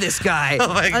 fuck is this guy? Oh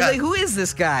my God. I was like, who is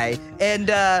this guy? And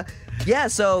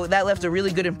so that left a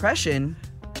really good impression.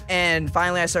 And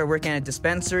finally, I started working at a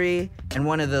dispensary, and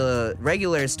one of the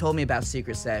regulars told me about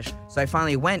Secret Sesh. So I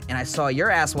finally went, and I saw your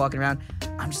ass walking around.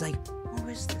 I'm just like, who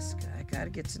is this guy? I gotta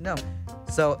get to know.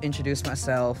 So introduced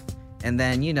myself, and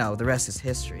then, the rest is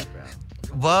history, bro.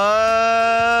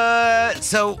 What?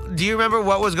 So, do you remember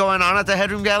what was going on at the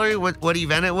Headroom Gallery? What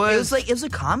event it was? It was a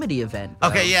comedy event. Bro.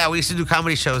 Okay, yeah, we used to do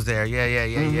comedy shows there.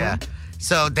 Yeah.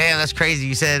 So, damn, that's crazy.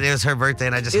 You said it was her birthday,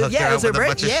 and I just hooked her up with a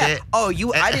bunch of shit. Oh,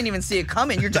 I didn't even see it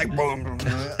coming. You're just like, boom.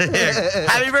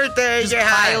 Happy birthday! Just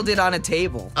piled it on a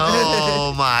table.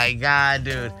 Oh my god,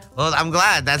 dude. Well, I'm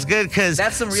glad. That's good because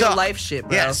that's some real life shit,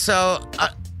 bro. Yeah. So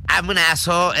I'm an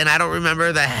asshole, and I don't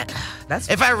remember that.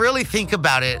 If I really think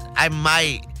about it, I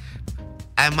might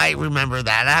remember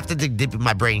that. I have to dig deep in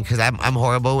my brain because I'm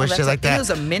horrible with shit like that. It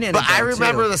was a minute but ago, I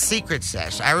remember too. the secret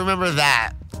sesh. I remember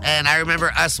that. And I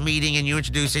remember us meeting and you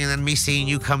introducing and then me seeing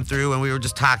you come through and we were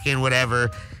just talking,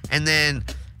 whatever. And then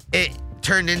it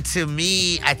turned into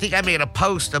me. I think I made a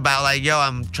post about like, yo,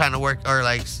 I'm trying to work, or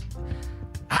like,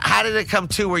 how did it come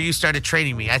to where you started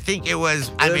training me? I think I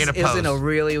made a post. It was in a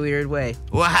really weird way.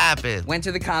 What happened? Went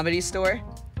to the comedy store.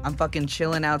 I'm fucking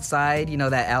chilling outside, you know,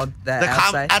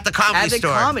 outside. At the comedy store.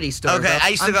 At the comedy store. Okay, bro. I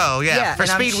used to go, for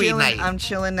speed weed night. I'm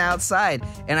chilling outside,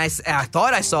 and I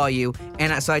thought I saw you,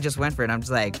 and so I just went for it. I'm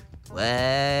just like, what?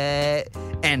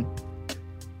 And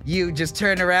you just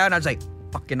turned around. I was like,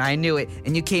 fucking, I knew it.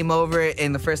 And you came over,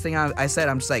 and the first thing I said,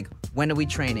 I'm just like, when are we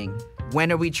training?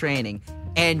 When are we training?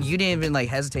 And you didn't even like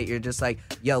hesitate. You're just like,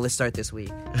 yo, let's start this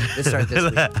week.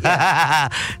 Yeah.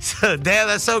 So damn,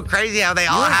 that's so crazy how they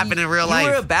all happen in real life.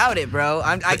 You were about it, bro.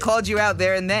 I called you out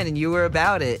there and then, and you were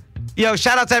about it. Yo,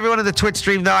 shout out to everyone in the Twitch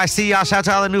stream, though. I see y'all. Shout out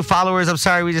to all the new followers. I'm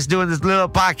sorry, we just doing this little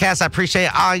podcast. I appreciate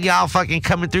all y'all fucking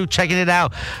coming through, checking it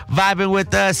out, vibing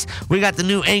with us. We got the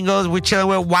new angles. We're chilling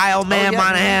with Wildman,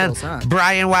 Monahan,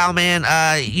 Brian Wildman.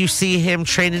 You see him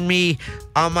training me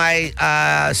on my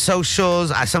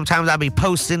socials. Sometimes I'll be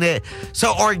posting it.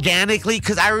 So organically,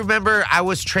 because I remember I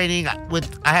was training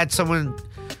with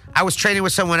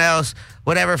someone else,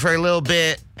 whatever, for a little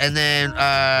bit, and then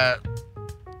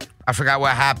I forgot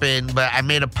what happened, but I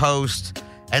made a post,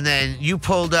 and then you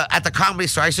pulled up at the comedy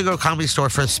store. I used to go to the comedy store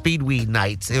for speed weed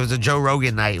nights. It was a Joe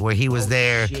Rogan night where he was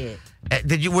there. Shit.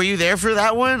 Were you there for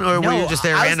that one, or were you just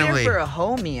there randomly? I was there for a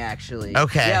homie, actually.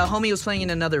 Okay. Yeah, a homie was playing in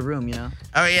another room, you know?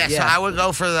 Oh, yeah. So I would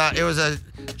go for it was a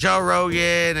Joe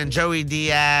Rogan and Joey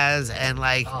Diaz and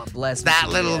like that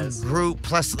little group,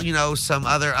 plus, you know, some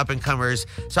other up-and-comers.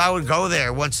 So I would go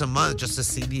there once a month just to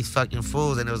see these fucking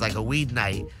fools, and it was like a weed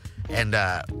night. And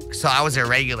so I was there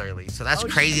regularly. So that's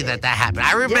crazy that happened.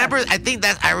 I remember.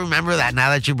 Yeah. I remember that.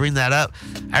 Now that you bring that up,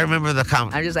 I remember the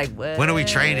comment. I'm just like, what? When are we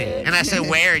training? And I said,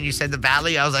 where? And you said the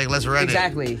Valley. I was like, let's run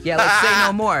exactly. Yeah, like say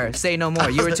no more. Say no more.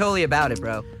 You were totally about it,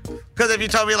 bro. Because if you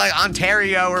told me like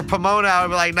Ontario or Pomona, I would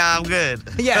be like, nah, I'm good.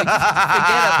 Yeah,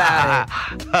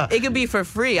 forget about it. It could be for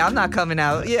free. I'm not coming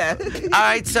out. Yeah. All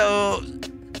right, so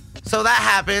that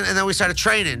happened, and then we started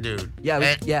training, dude.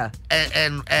 Yeah,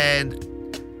 And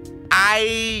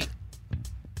I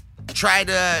try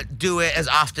to do it as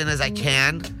often as I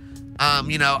can.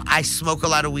 You know, I smoke a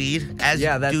lot of weed, as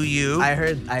do you. I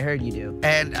heard you do.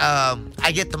 And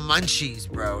I get the munchies,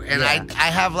 bro. And I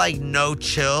have like no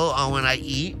chill on when I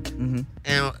eat. Mm-hmm.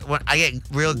 And when I get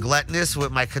real gluttonous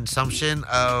with my consumption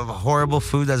of horrible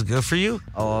food that's good for you.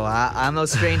 Oh, I'm no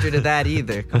stranger to that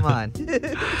either. Come on.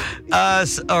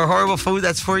 Or horrible food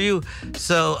that's for you.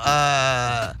 So,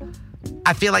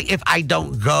 I feel like if I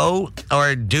don't go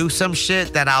or do some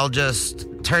shit, that I'll just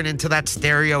turn into that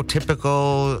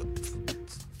stereotypical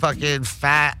fucking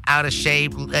fat, out of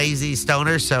shape, lazy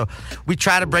stoner. So we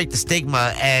try to break the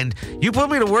stigma, and you put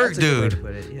me to work,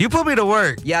 dude. You put me to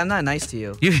work. Yeah, I'm not nice to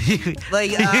you.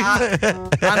 Like,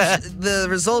 the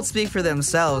results speak for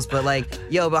themselves, but like,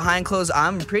 yo, behind closed,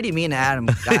 I'm pretty mean to Adam.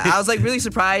 I was like really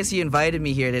surprised he invited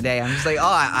me here today. I'm just like, oh,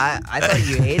 I thought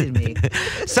you hated me.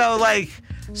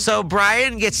 So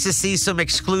Brian gets to see some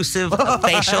exclusive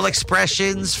facial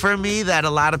expressions from me that a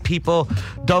lot of people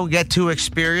don't get to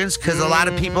experience, because a lot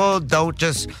of people don't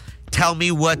just tell me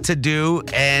what to do,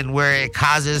 and where it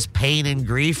causes pain and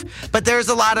grief. But there's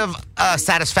a lot of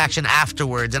satisfaction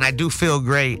afterwards, and I do feel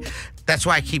great. That's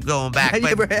why I keep going back.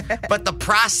 But the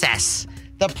process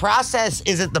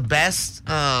isn't the best.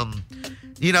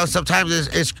 You know, sometimes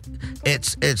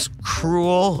it's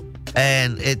cruel,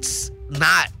 and it's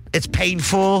not. It's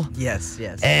painful. Yes.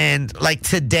 And like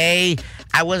today,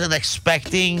 I wasn't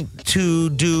expecting to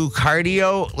do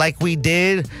cardio like we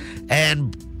did.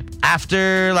 And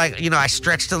after, like, you know, I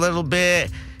stretched a little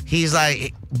bit. He's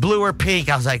like, blue or pink?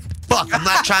 I was like, fuck, I'm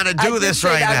not trying to do this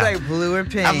right now. I was like, blue or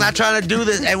pink? I'm not trying to do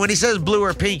this. And when he says blue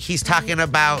or pink, he's talking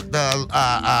about the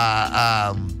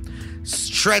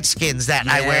shred skins that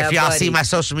I wear. If y'all see my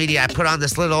social media, I put on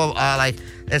this little,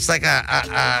 it's like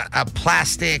a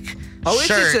plastic... Oh, it's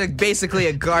shirt. just basically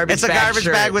a garbage bag. It's a garbage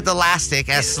bag with elastic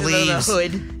as sleeves. The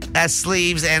hood. as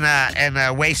sleeves and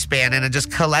a waistband, and it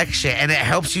just collects shit, and it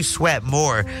helps you sweat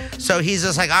more. So he's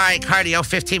just like, all right, cardio,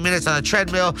 15 minutes on a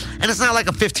treadmill, and it's not like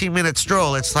a 15-minute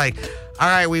stroll. It's like, all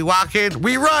right, we walking,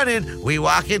 we running, we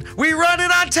walking, we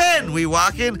running on 10. We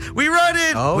walking, we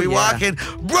running, we walking.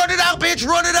 Run it out, bitch,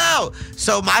 run it out.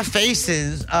 So my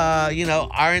faces,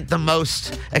 aren't the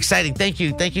most exciting. Thank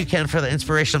you, Ken, for the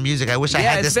inspirational music. I wish I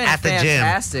had this at the gym.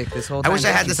 Fantastic this whole time. I wish I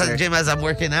had this at the gym as I'm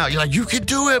working out. You're like, you can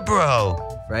do it,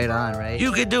 bro. Right on, right?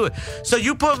 You can do it. So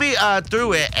you put me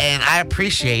through it, and I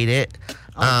appreciate it.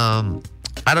 I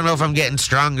don't know if I'm getting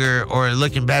stronger or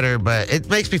looking better, but it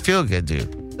makes me feel good,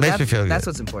 dude. Makes me feel good. That's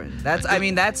what's important. That's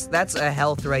a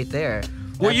health right there.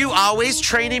 Were you always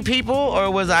training people, or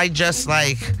was I just were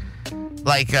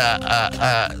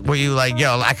you like,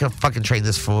 yo, I can fucking train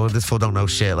this fool. This fool don't know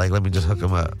shit. Like, let me just hook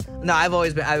him up. No, I've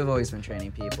always been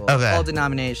training people. Okay. All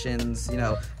denominations,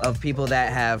 of people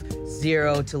that have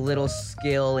zero to little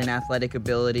skill and athletic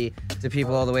ability to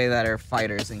people all the way that are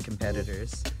fighters and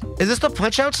competitors. Is this the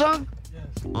Punch Out song?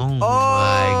 Oh my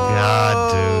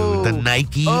God, dude! The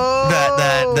Nike,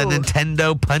 the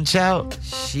Nintendo Punch Out.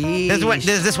 Sheesh.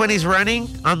 Is this when he's running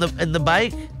in the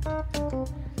bike?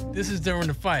 This is during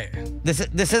the fight. This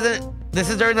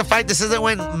isn't during the fight. This isn't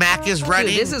when Mac is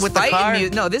running. Dude, this is with the car.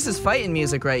 No, this is fighting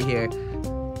music right here.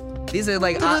 These are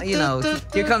like,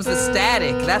 here comes the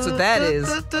static. That's what that is.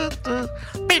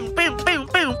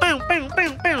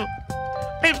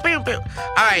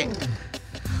 All right.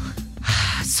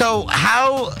 So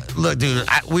look, dude,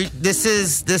 we're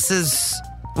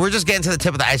just getting to the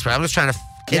tip of the iceberg. I'm just trying to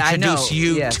introduce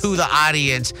you to the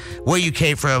audience, where you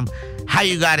came from, how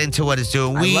you got into what it's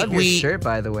doing. I love your shirt,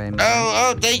 by the way, man.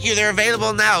 Oh, thank you. They're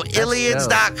available now.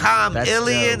 Illions.com.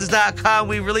 Illions.com.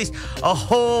 We released a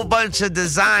whole bunch of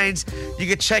designs. You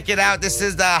can check it out. This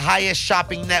is the highest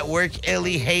shopping network,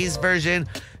 Illy Hayes version.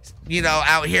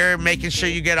 Out here making sure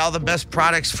you get all the best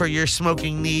products for your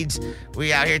smoking needs.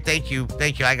 We out here. Thank you.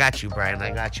 I got you, Brian.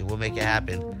 I got you. We'll make it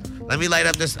happen. Let me light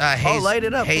up this haze. Light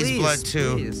it up, haze please, blunt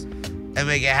too, please. and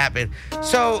make it happen.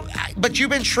 So, but you've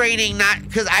been training, not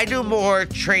because I do more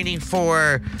training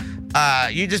for.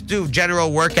 You just do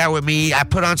general workout with me. I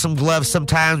put on some gloves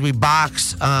sometimes. We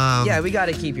box. We got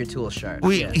to keep your tools sharp.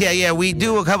 We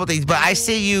do a couple things, but I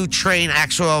see you train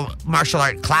actual martial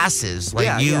art classes.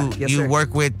 Like you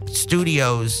work with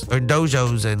studios or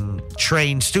dojos and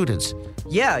train students.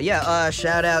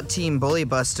 Shout out Team Bully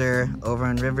Buster over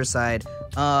in Riverside.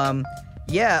 I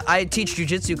teach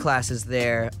jujitsu classes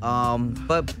there.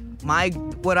 But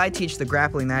what I teach, the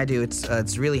grappling that I do,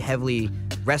 it's really heavily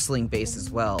wrestling based as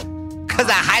well. Because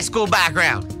of high school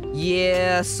background.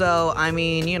 Yeah, so I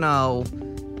mean,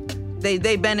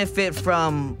 they benefit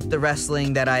from the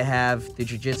wrestling that I have, the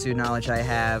jiu-jitsu knowledge I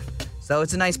have. So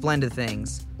it's a nice blend of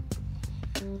things.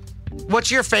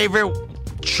 What's your favorite way to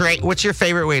train? What's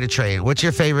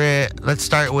your favorite? Let's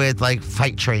start with like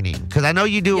fight training, because I know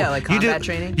you do. Yeah, like combat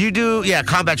training. You do,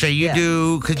 combat training. You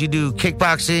do, because you do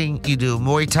kickboxing, you do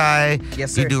Muay Thai.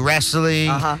 Yes, sir. You do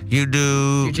wrestling. You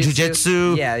do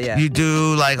jiu-jitsu. Yeah. You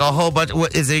do like a whole bunch.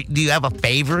 What is it? Do you have a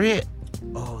favorite?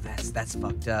 Oh, that's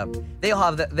fucked up. They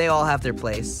all have their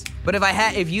place. But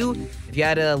if you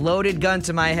had a loaded gun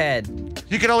to my head,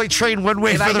 you can only train one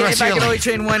way for the rest of your life. If I can only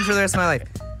train one for the rest of my life.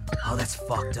 Oh, that's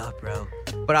fucked up, bro.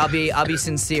 But I'll be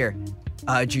sincere.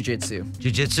 Jiu-jitsu.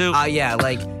 Jiu-jitsu?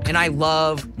 And I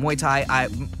love Muay Thai.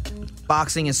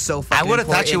 Boxing is so fucking important. I would have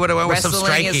thought you would have went with some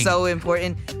striking. Wrestling is so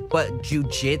important. But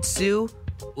jiu-jitsu,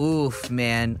 oof,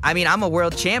 man. I mean, I'm a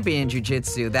world champion in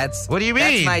jiu-jitsu. What do you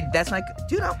mean? That's my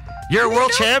dude. You're a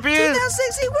world champion?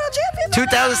 2016 world champion.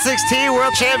 2016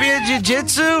 world champion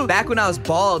jiu-jitsu? Back when I was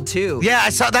bald too. Yeah, I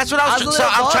saw. That's what I was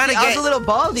trying to get. I was a little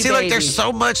baldy. See, look, there's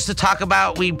so much to talk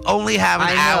about. We only have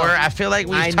an hour. I feel like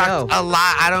we've talked a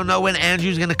lot. I don't know when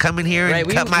Andrew's gonna come in here and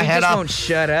cut my head off. Won't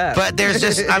shut up. But there's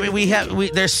just, I mean,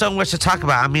 there's so much to talk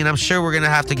about. I mean, I'm sure we're gonna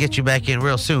have to get you back in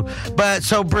real soon. But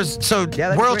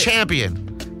world champion.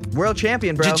 World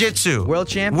champion, bro. Jiu-jitsu. World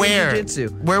champion. Where? Jiu-jitsu.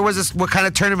 Where was this? What kind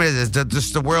of tournament is this?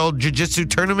 Just the World Jiu-Jitsu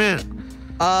tournament?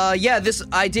 I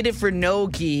did it for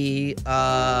no-gi,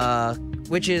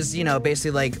 which is,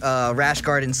 basically like rash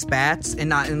guard and spats, and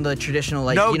not in the traditional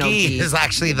no-gi is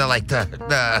actually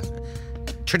the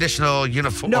traditional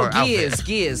uniform. No, gi is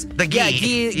the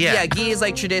gi. Gi is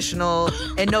like traditional,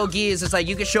 and no gi is just like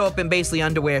you could show up in basically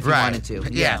underwear if you wanted to.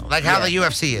 Yeah, like how the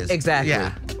UFC is. Exactly.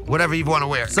 Yeah, whatever you want to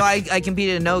wear. So I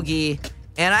competed in no gi,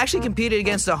 and I actually competed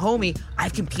against a homie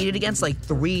I've competed against like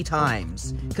 3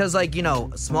 times, because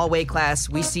small weight class,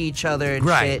 we see each other and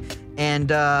shit, and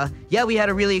we had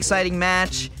a really exciting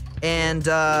match. And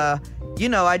I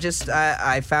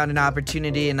found an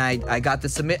opportunity, and I got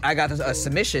a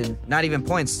submission, not even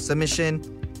points, submission,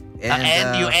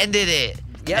 and you ended it.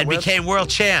 Yeah, and became world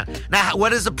champ. Now,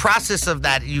 what is the process of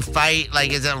that? You fight,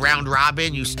 like, is it round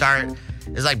robin? You start,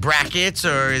 is it like brackets,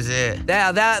 or is it?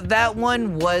 That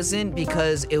one wasn't,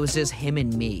 because it was just him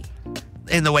and me.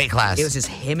 In the weight class? It was just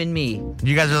him and me.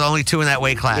 You guys are the only two in that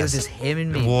weight class? It was just him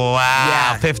and me. Wow.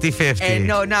 Yeah. 50-50.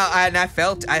 And I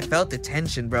felt the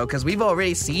tension, bro, because we've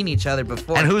already seen each other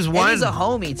before. And who's won? And he's a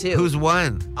homie, too. Who's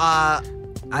won?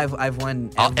 I've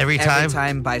won every time? Every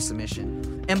time by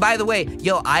submission. And by the way,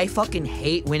 I fucking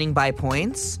hate winning by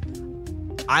points.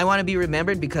 I want to be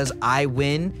remembered because I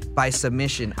win by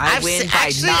submission. I win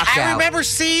by knockout. I remember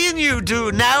seeing you,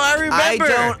 dude. Now I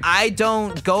remember. I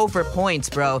don't go for points,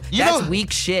 bro. That's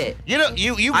weak shit. You go for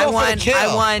the kill.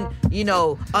 I won,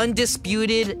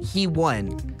 undisputed, he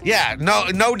won. Yeah,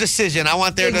 no decision. I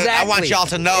want I want y'all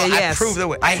to know I proved the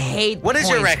way. I hate What is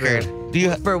your record? Bro. Do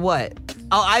you For what?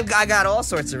 Oh, I got all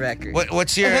sorts of records.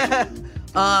 What's your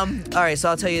all right, so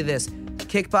I'll tell you this.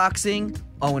 Kickboxing,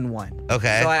 0-1.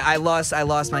 Okay. So I lost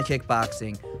my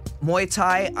kickboxing. Muay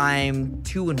Thai, I'm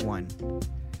 2-1.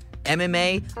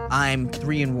 MMA, I'm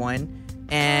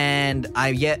 3-1. And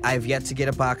I've yet to get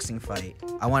a boxing fight.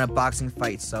 I want a boxing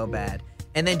fight so bad.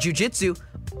 And then jiu-jitsu,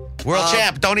 world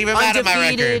champ. Don't even matter my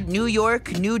undefeated, record. New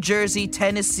York, New Jersey,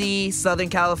 Tennessee, Southern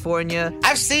California.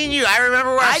 I've seen you. I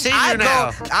remember where I've seen you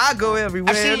now. I go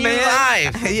everywhere, I've seen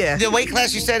man. you live. Yeah. The weight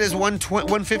class you said is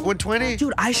 120?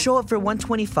 Dude, I show up for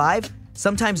 125.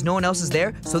 Sometimes no one else is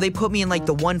there, so they put me in like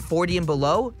the 140 and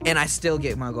below, and I still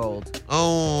get my gold.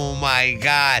 Oh my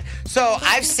God. So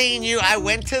I've seen you. I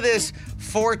went to this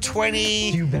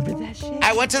 420. Do you remember that shit?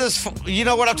 I went to this, you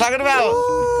know what I'm talking about?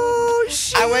 Oh,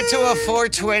 shit. I went to a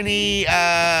 420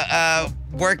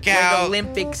 workout. Like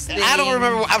Olympics thing. I don't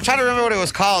remember. I'm trying to remember what it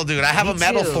was called, dude. I have a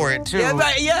medal for it too.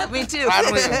 Yeah, me too.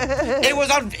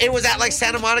 It was at like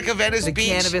Santa Monica, Venice The Beach.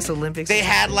 Cannabis Olympics. They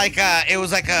had like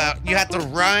you had to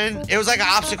run. It was like an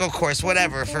obstacle course,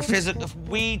 whatever, for physical.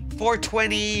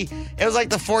 420. It was like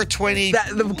the 420. The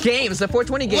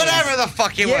 420 games. Whatever the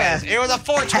fuck it was. It was a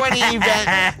 420 event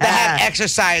that had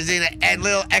exercising and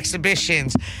little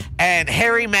exhibitions. And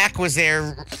Harry Mack was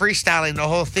there freestyling the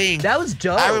whole thing. That was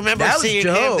dope. I remember seeing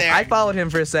him there. I followed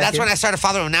him for a second. That's when I started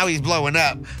following him. Now he's blowing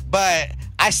up. But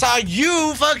I saw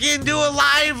you fucking do a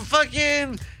live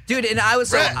fucking... Dude, and I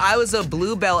was a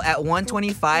blue belt at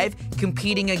 125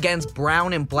 competing against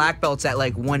brown and black belts at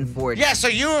like 140. Yeah, so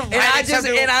you were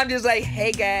and I'm just like,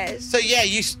 hey guys. So yeah,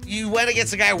 you went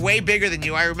against a guy way bigger than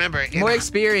you. I remember. Way more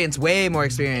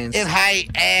experience in height,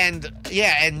 and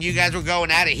you guys were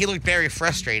going at it. He looked very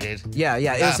frustrated. Yeah,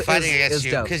 it was fighting against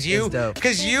you dope.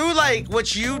 because you like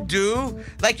what you do.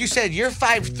 Like you said, you're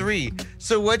 5'3",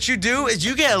 so what you do is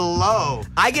you get low.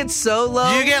 I get so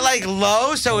low. You get like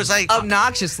low, so it's like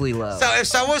obnoxiously low. So if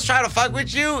someone's trying to fuck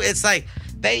with you, it's like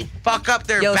they fuck up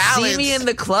their balance. See me in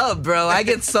the club, bro. I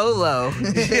get so low.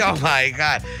 Oh my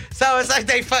God. So it's like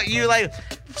they fuck you like.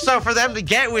 So for them to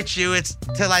get with you, it's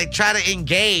to like try to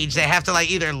engage. They have to like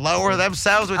either lower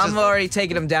themselves, which I'm already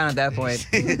taking them down at that point.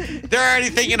 They're already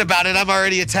thinking about it. I'm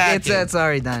already attacking. It's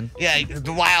already done. Yeah,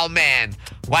 the Wildman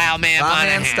Monahan.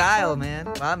 Wildman style,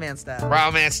 man. Wildman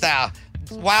style.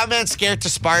 Wildman's scared to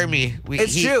spar me.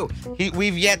 It's true.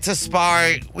 We've yet to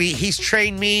spar. He's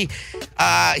trained me.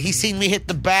 He's seen me hit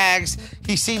the bags.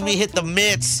 He's seen me hit the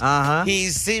mitts.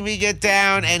 He's seen me get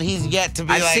down, and he's yet to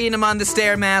be I've seen him on the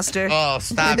Stairmaster. Oh,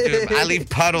 stop, dude. I leave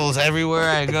puddles everywhere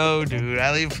I go, dude.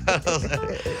 I leave puddles.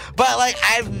 But, like,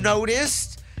 I've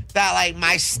noticed that, like,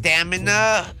 my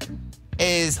stamina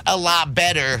is a lot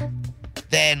better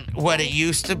than what it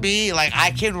used to be. Like,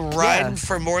 I can run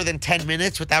for more than 10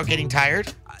 minutes without getting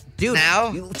tired. Dude,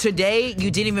 now? Today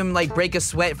you didn't even like break a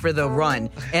sweat for the run,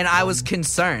 and I was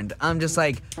concerned. I'm just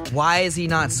like, why is he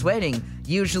not sweating?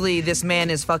 Usually this man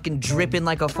is fucking dripping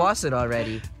like a faucet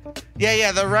already.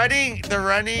 Yeah, the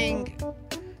running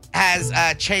has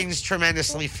changed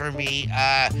tremendously for me.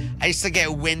 I used to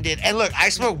get winded. And look, I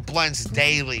smoke blunts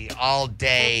daily, all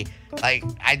day. Like,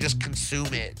 I just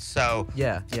consume it. So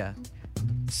Yeah.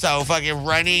 So fucking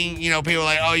running, people are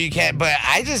like, oh, you can't. But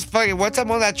I just fucking, once I'm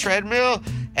on that treadmill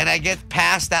and I get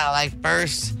past that like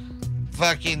first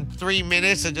fucking 3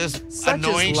 minutes of just Such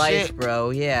annoying is life, shit, bro.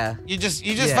 Yeah. You just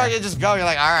fucking just go. You're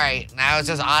like, all right, now it's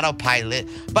just autopilot.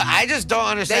 But I just don't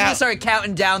understand. Then you start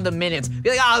counting down the minutes.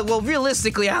 Be like, oh, well,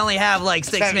 realistically, I only have like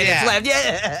 6 minutes left.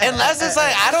 Yeah. Unless it's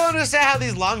like, I don't understand how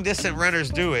these long distance runners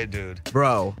do it, dude.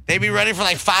 Bro. They be running for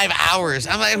like 5 hours.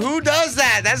 I'm like, who does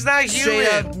that? That's not human.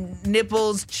 Straight up,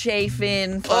 nipples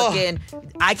chafing, fucking.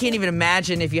 I can't even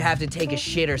imagine if you have to take a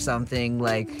shit or something.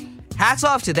 Like, hats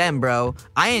off to them, bro.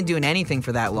 I ain't doing anything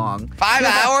for that long. 5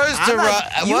 hours to run?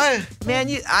 What? Man,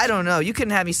 I don't know. You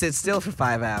couldn't have me sit still for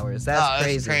 5 hours. That's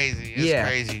crazy. It's crazy. It's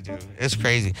crazy, dude. It's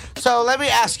crazy. So let me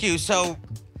ask you. So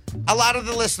a lot of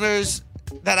the listeners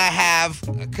that I have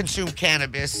consume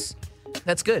cannabis.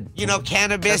 That's good. You know,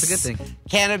 cannabis. That's a good thing.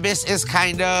 Cannabis is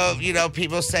kind of, you know,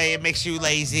 people say it makes you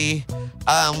lazy.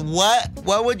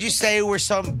 What would you say were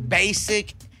some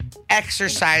basic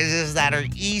exercises that are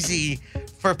easy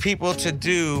for people to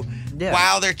do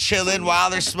while they're chilling, while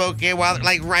they're smoking,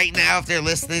 like right now if they're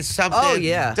listening, something. Oh,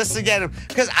 yeah. Just to get them.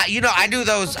 Because, I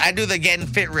do the getting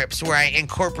fit rips where I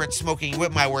incorporate smoking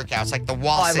with my workouts, like the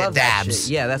wall sit love dabs. That shit.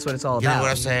 Yeah, that's what it's all about. You know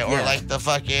what I'm saying? Or Yeah. like the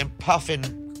fucking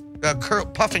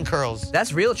puffin curls.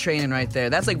 That's real training right there.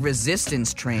 That's like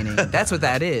resistance training. That's what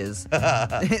that is.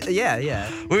 Yeah.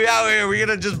 We out here. We're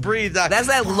going to just breathe. That's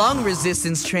that lung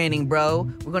resistance training, bro.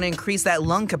 We're going to increase that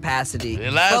lung capacity.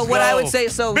 Let's but what go. I would say,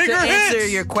 so Bigger to answer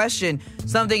hits. your question,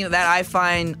 something that I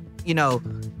find,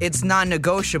 it's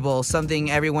non-negotiable,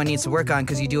 something everyone needs to work on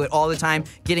because you do it all the time,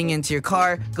 getting into your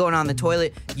car, going on the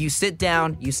toilet, you sit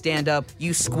down, you stand up,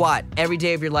 you squat every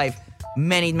day of your life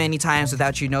many, many times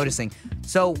without you noticing.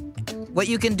 So what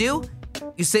you can do,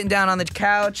 you sitting down on the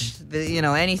couch,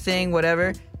 anything,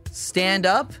 whatever, stand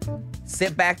up,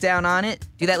 sit back down on it,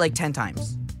 do that like 10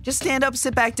 times. Just stand up,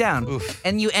 sit back down. Oof.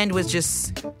 And you end with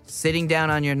just sitting down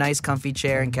on your nice comfy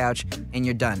chair and couch, and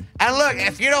you're done. And look,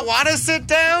 if you don't want to sit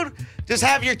down, just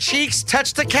have your cheeks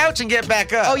touch the couch and get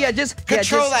back up. Oh, yeah, just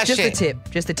Control that just shit.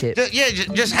 Just the tip.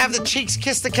 Just have the cheeks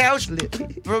kiss the couch,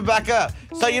 throw it back up.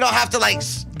 So you don't have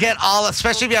to get all,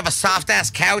 especially if you have a soft ass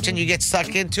couch and you get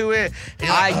sucked into it. And you're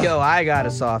like, I got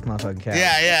a soft motherfucking couch.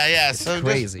 Yeah. So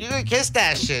Crazy. You can kiss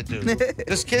that shit, dude.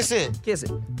 Just kiss it. Kiss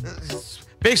it.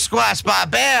 Big squat spot,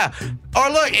 bam. Or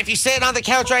look, if you're sitting on the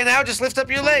couch right now, just lift up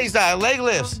your legs, dog. Leg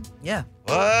lifts. Yeah.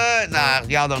 What? Nah,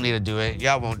 y'all don't need to do it.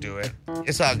 Y'all won't do it.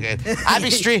 It's all good. I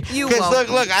be streaming. You Because won't.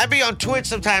 look, I be on Twitch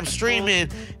sometimes streaming,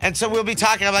 and so we'll be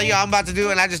talking about, I'm about to do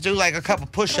it, and I just do like a couple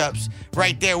push-ups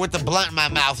right there with the blunt in my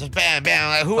mouth. Just bam, bam.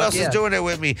 Like, who else is doing it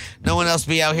with me? No one else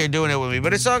be out here doing it with me.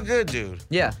 But it's all good, dude.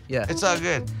 Yeah. It's all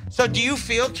good. So do you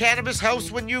feel cannabis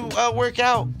helps when you work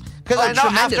out? Because I know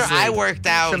after tremendously. I worked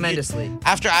out, Tremendously.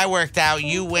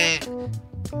 you went,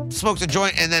 smoked a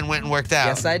joint, and then went and worked out.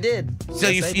 Yes, I did. So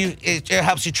it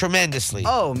helps you tremendously.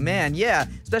 Oh, man, yeah.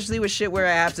 Especially with shit where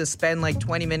I have to spend like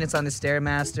 20 minutes on the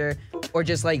Stairmaster or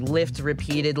just like lift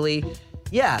repeatedly.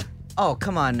 Yeah. Oh,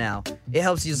 come on now. It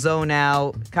helps you zone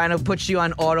out, kind of puts you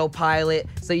on autopilot.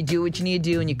 So you do what you need to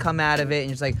do and you come out of it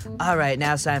and you're just like, all right,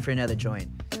 now it's time for another joint.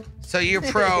 So you're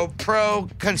pro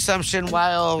consumption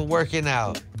while working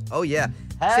out. Oh, yeah.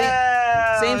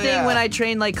 Same thing when I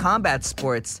train like combat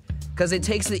sports because it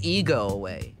takes the ego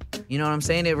away. You know what I'm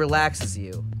saying? It relaxes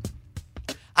you.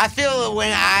 I feel that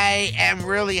when I am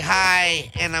really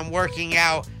high and I'm working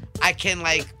out, I can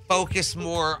focus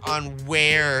more on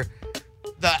where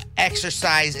the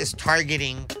exercise is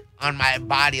targeting on my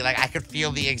body. Like I could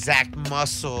feel the exact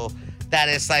muscle that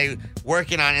it's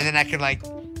working on, and then I could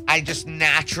I just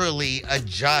naturally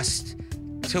adjust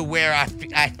to where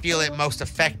I feel it most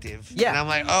effective. Yeah. And I'm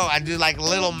like, I do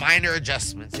little minor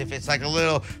adjustments. If it's a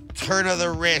little turn of the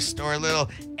wrist or a little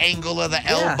angle of the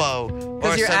elbow.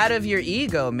 Because you're out of your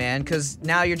ego, man. Because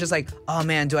now you're just like, oh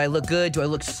man, do I look good? Do I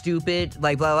look stupid?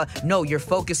 Blah, blah. No, you're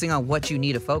focusing on what you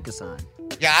need to focus on.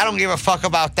 Yeah, I don't give a fuck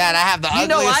about that. I have the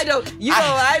ugliest...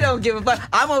 I don't give a fuck.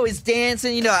 I'm always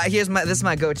dancing. This is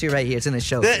my go-to right here. It's in the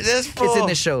shoulders. This fool, it's in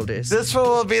the shoulders. This fool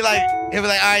will be he'll be all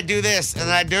right, do this. And then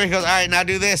I do it. He goes, all right, now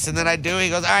do this. And then I do it. He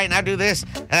goes, all right, now do this.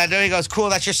 And I do it. He goes, cool,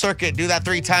 that's your circuit. Do that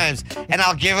 3 times. And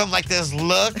I'll give him this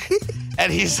look.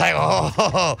 And he's like,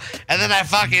 oh. And then I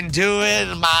fucking do it.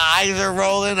 And my eyes are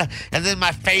rolling. And then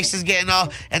my face is getting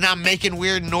all... And I'm making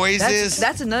weird noises.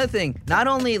 That's another thing. Not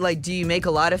only do you make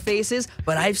a lot of faces,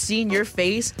 but I've seen your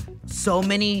face so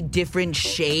many different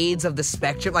shades of the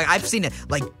spectrum. I've seen it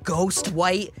ghost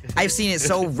white. I've seen it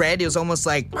so red it was almost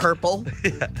purple.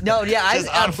 Yeah. No, yeah,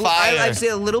 Just on fire. I've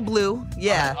seen a little blue.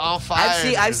 Yeah, on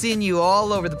fire. I've seen you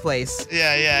all over the place.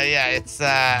 Yeah.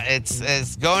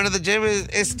 It's going to the gym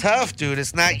is tough, dude.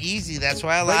 It's not easy. That's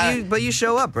why But you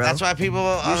show up, bro. That's why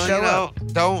people show up.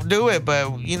 don't do it.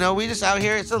 But we just out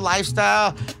here. It's a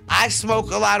lifestyle. I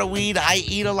smoke a lot of weed. I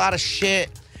eat a lot of shit.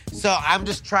 So I'm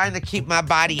just trying to keep my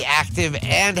body active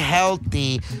and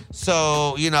healthy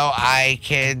so, I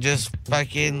can just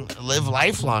fucking live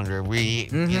life longer.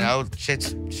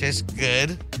 Shit's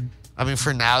good. I mean,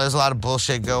 for now, there's a lot of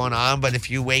bullshit going on, but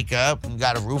if you wake up and you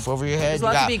got a roof over your head, There's a you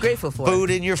lot got to be grateful for. food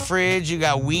in your fridge, you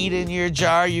got weed in your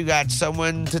jar, you got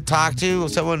someone to talk to,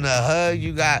 someone to hug,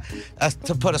 you got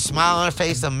to put a smile on your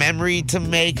face, a memory to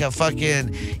make, a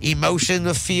fucking emotion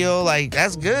to feel. Like,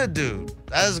 that's good, dude.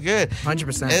 That's good.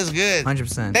 100%. It's good.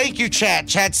 100%. Thank you, chat.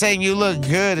 Chat saying you look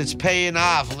good. It's paying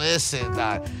off. Listen,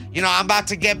 I'm about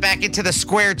to get back into the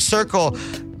squared circle.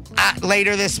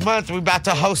 Later this month, we're about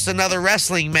to host another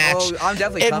wrestling match. Oh, I'm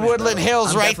definitely in coming, Woodland bro.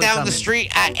 Hills, I'm right definitely down the coming.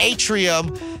 street at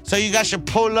Atrium. So you guys should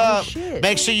pull up. shit.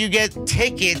 Make sure you get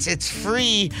tickets. It's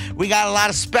free. We got a lot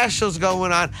of specials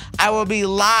going on. I will be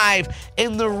live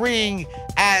in the ring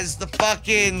as the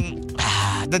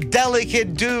the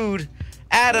delicate dude,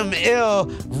 Adam Ill,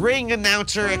 ring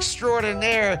announcer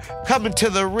extraordinaire, coming to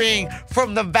the ring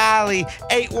from the Valley.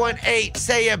 818,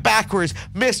 say it backwards.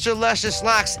 Mr. Luscious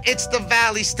Locks, it's the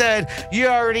Valley Stud. You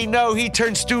already know he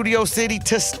turned Studio City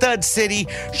to Stud City,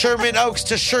 Sherman Oaks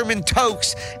to Sherman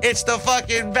Tokes. It's the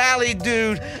fucking Valley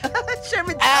dude,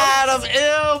 Sherman Adam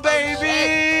Ill, baby.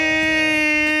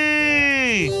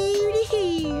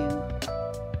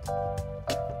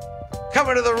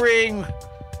 Coming to the ring,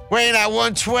 weighing at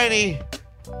 120.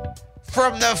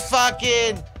 From the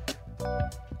fucking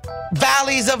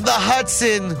valleys of the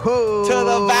Hudson to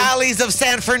the valleys of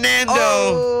San Fernando.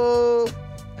 Oh,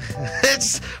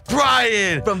 It's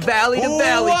Brian. from valley to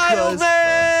valley, cuz.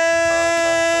 Wildman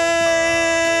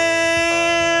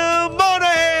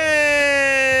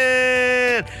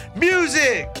Monahan.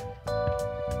 Music.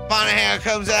 Monahan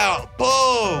comes out.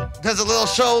 Boom. Does a little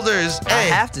shoulders. I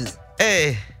have to.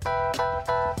 Hey.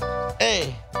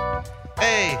 Hey.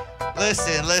 Hey.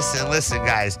 Listen,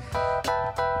 guys.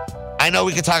 I know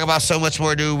we could talk about so much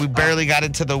more, dude. We barely got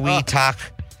into the weed talk.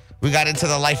 We got into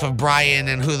the life of Brian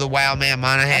and who the Wild Man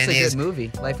Monahan That's a is. good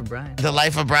movie, Life of Brian. The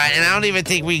life of Brian. And I don't even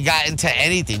think we got into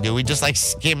anything, dude. We just like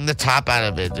skimmed the top out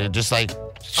of it, dude. Just like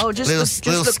Oh, just little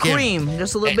the skim. cream.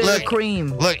 Just a little bit of the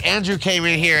cream. Look, Andrew came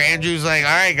in here. Andrew's like, all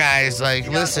right, guys, like,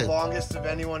 You got listen. the longest of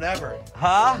anyone ever.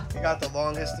 Huh? You got the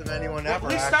longest of anyone ever.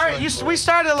 We actually.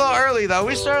 started a little early, though.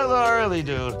 We started a little early,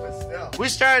 dude. But still. We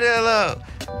started a little.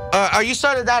 You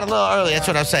started that a little early. That's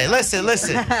what I'm saying. Listen.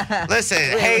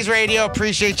 Hayes Radio,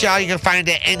 appreciate y'all. You can find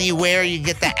it anywhere. You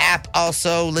get the app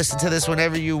also. Listen to this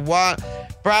whenever you want.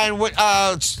 Brian, what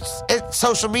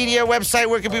social media, website,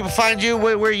 where can people find you?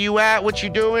 Where you at? What you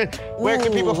doing? Where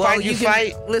can people find you can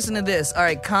fight? Listen to this. All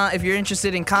right, if you're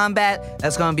interested in combat,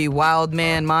 that's going to be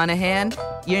Wildman Monahan.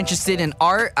 You're interested in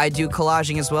art, I do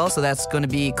collaging as well, so that's going to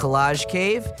be Collage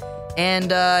Cave.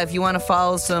 And if you want to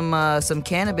follow some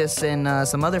cannabis and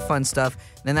some other fun stuff,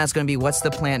 then that's going to be What's the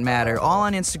Plant Matter. All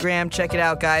on Instagram. Check it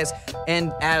out, guys.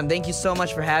 And Adam, thank you so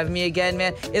much for having me again,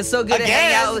 man. It's so good to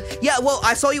hang out. Yeah, well,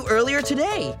 I saw you earlier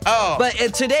today. Oh. But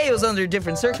today it was under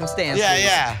different circumstances.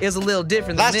 Yeah. It was a little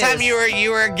different Last than time this. you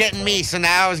were getting me, so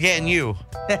now I was getting you.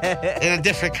 In a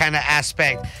different kind of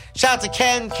aspect. Shout out to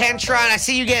Kentron. I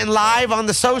see you getting live on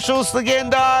the socials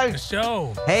again, dog.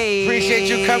 Show. Hey. Appreciate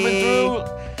you coming through,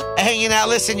 hanging out.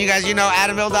 Listen, you guys,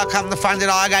 AdamIll.com to find it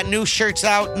all. I got new shirts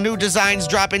out, new designs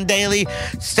dropping daily.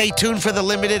 Stay tuned for the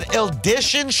limited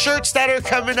edition shirts that are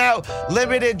coming out.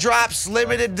 Limited drops,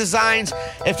 limited designs.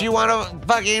 If you want to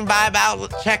fucking vibe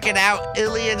out, check it out.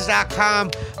 Illians.com.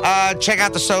 Check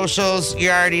out the socials. You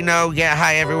already know. Get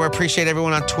high everywhere. Appreciate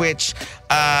everyone on Twitch.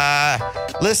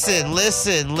 Listen,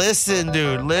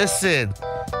 dude. Listen,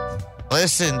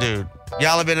 dude.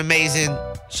 Y'all have been amazing.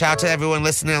 Shout out to everyone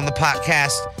listening on the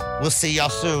podcast. We'll see y'all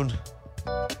soon.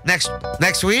 Next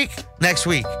week.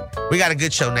 We got a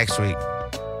good show next week.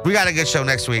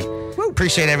 Woo.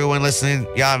 Appreciate everyone listening.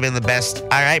 Y'all have been the best. All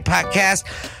right, podcast.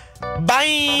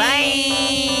 Bye.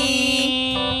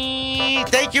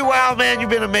 Thank you, Wild Man. You've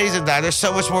been amazing, dog. There's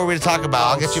so much more we to talk about.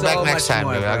 I'll get you back next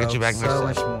time, dude. I'll get you back next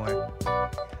time. So much more.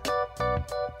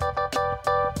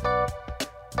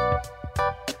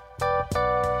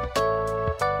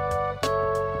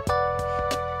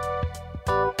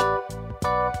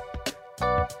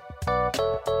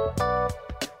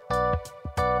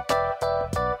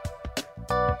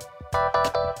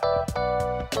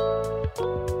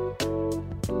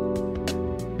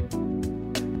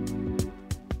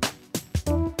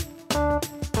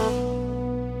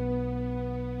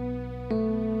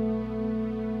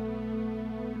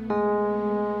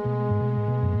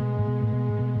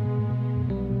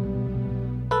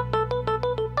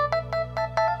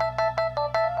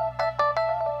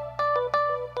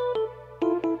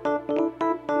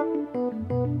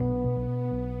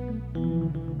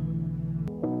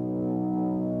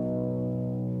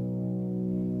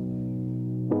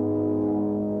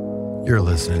 You're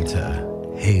listening to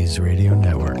Hayes Radio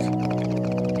Network.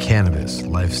 Cannabis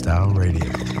Lifestyle Radio.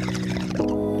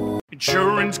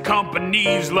 Insurance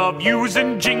companies love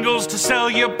using jingles to sell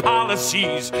your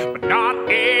policies, but not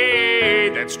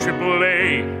A, that's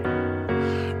AAA.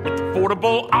 With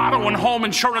affordable auto and home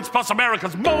insurance plus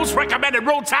America's most recommended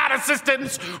roadside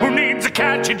assistance, who needs a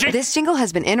catchy jingle? This jingle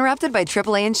has been interrupted by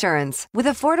AAA Insurance. With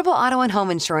affordable auto and home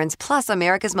insurance plus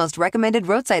America's most recommended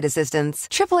roadside assistance,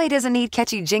 AAA doesn't need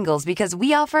catchy jingles because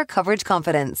we offer coverage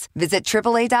confidence. Visit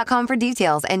AAA.com for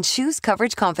details and choose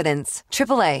coverage confidence.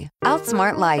 AAA.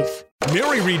 Outsmart life.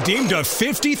 Mary redeemed a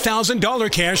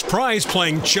 $50,000 cash prize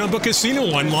playing Chumba Casino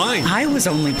online. I was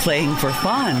only playing for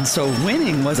fun, so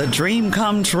winning was a dream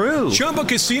come true. Chumba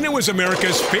Casino is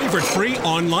America's favorite free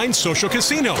online social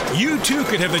casino. You too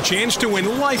could have the chance to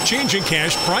win life-changing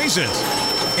cash prizes.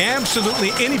 Absolutely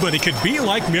anybody could be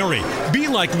like Mary. Be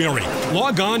like Mary.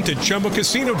 Log on to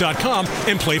ChumbaCasino.com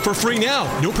and play for free now.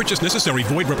 No purchase necessary.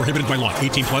 Void where prohibited by law.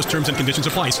 18 plus terms and conditions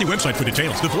apply. See website for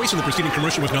details. The voice in the preceding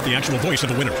commercial was not the actual voice of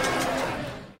the winner.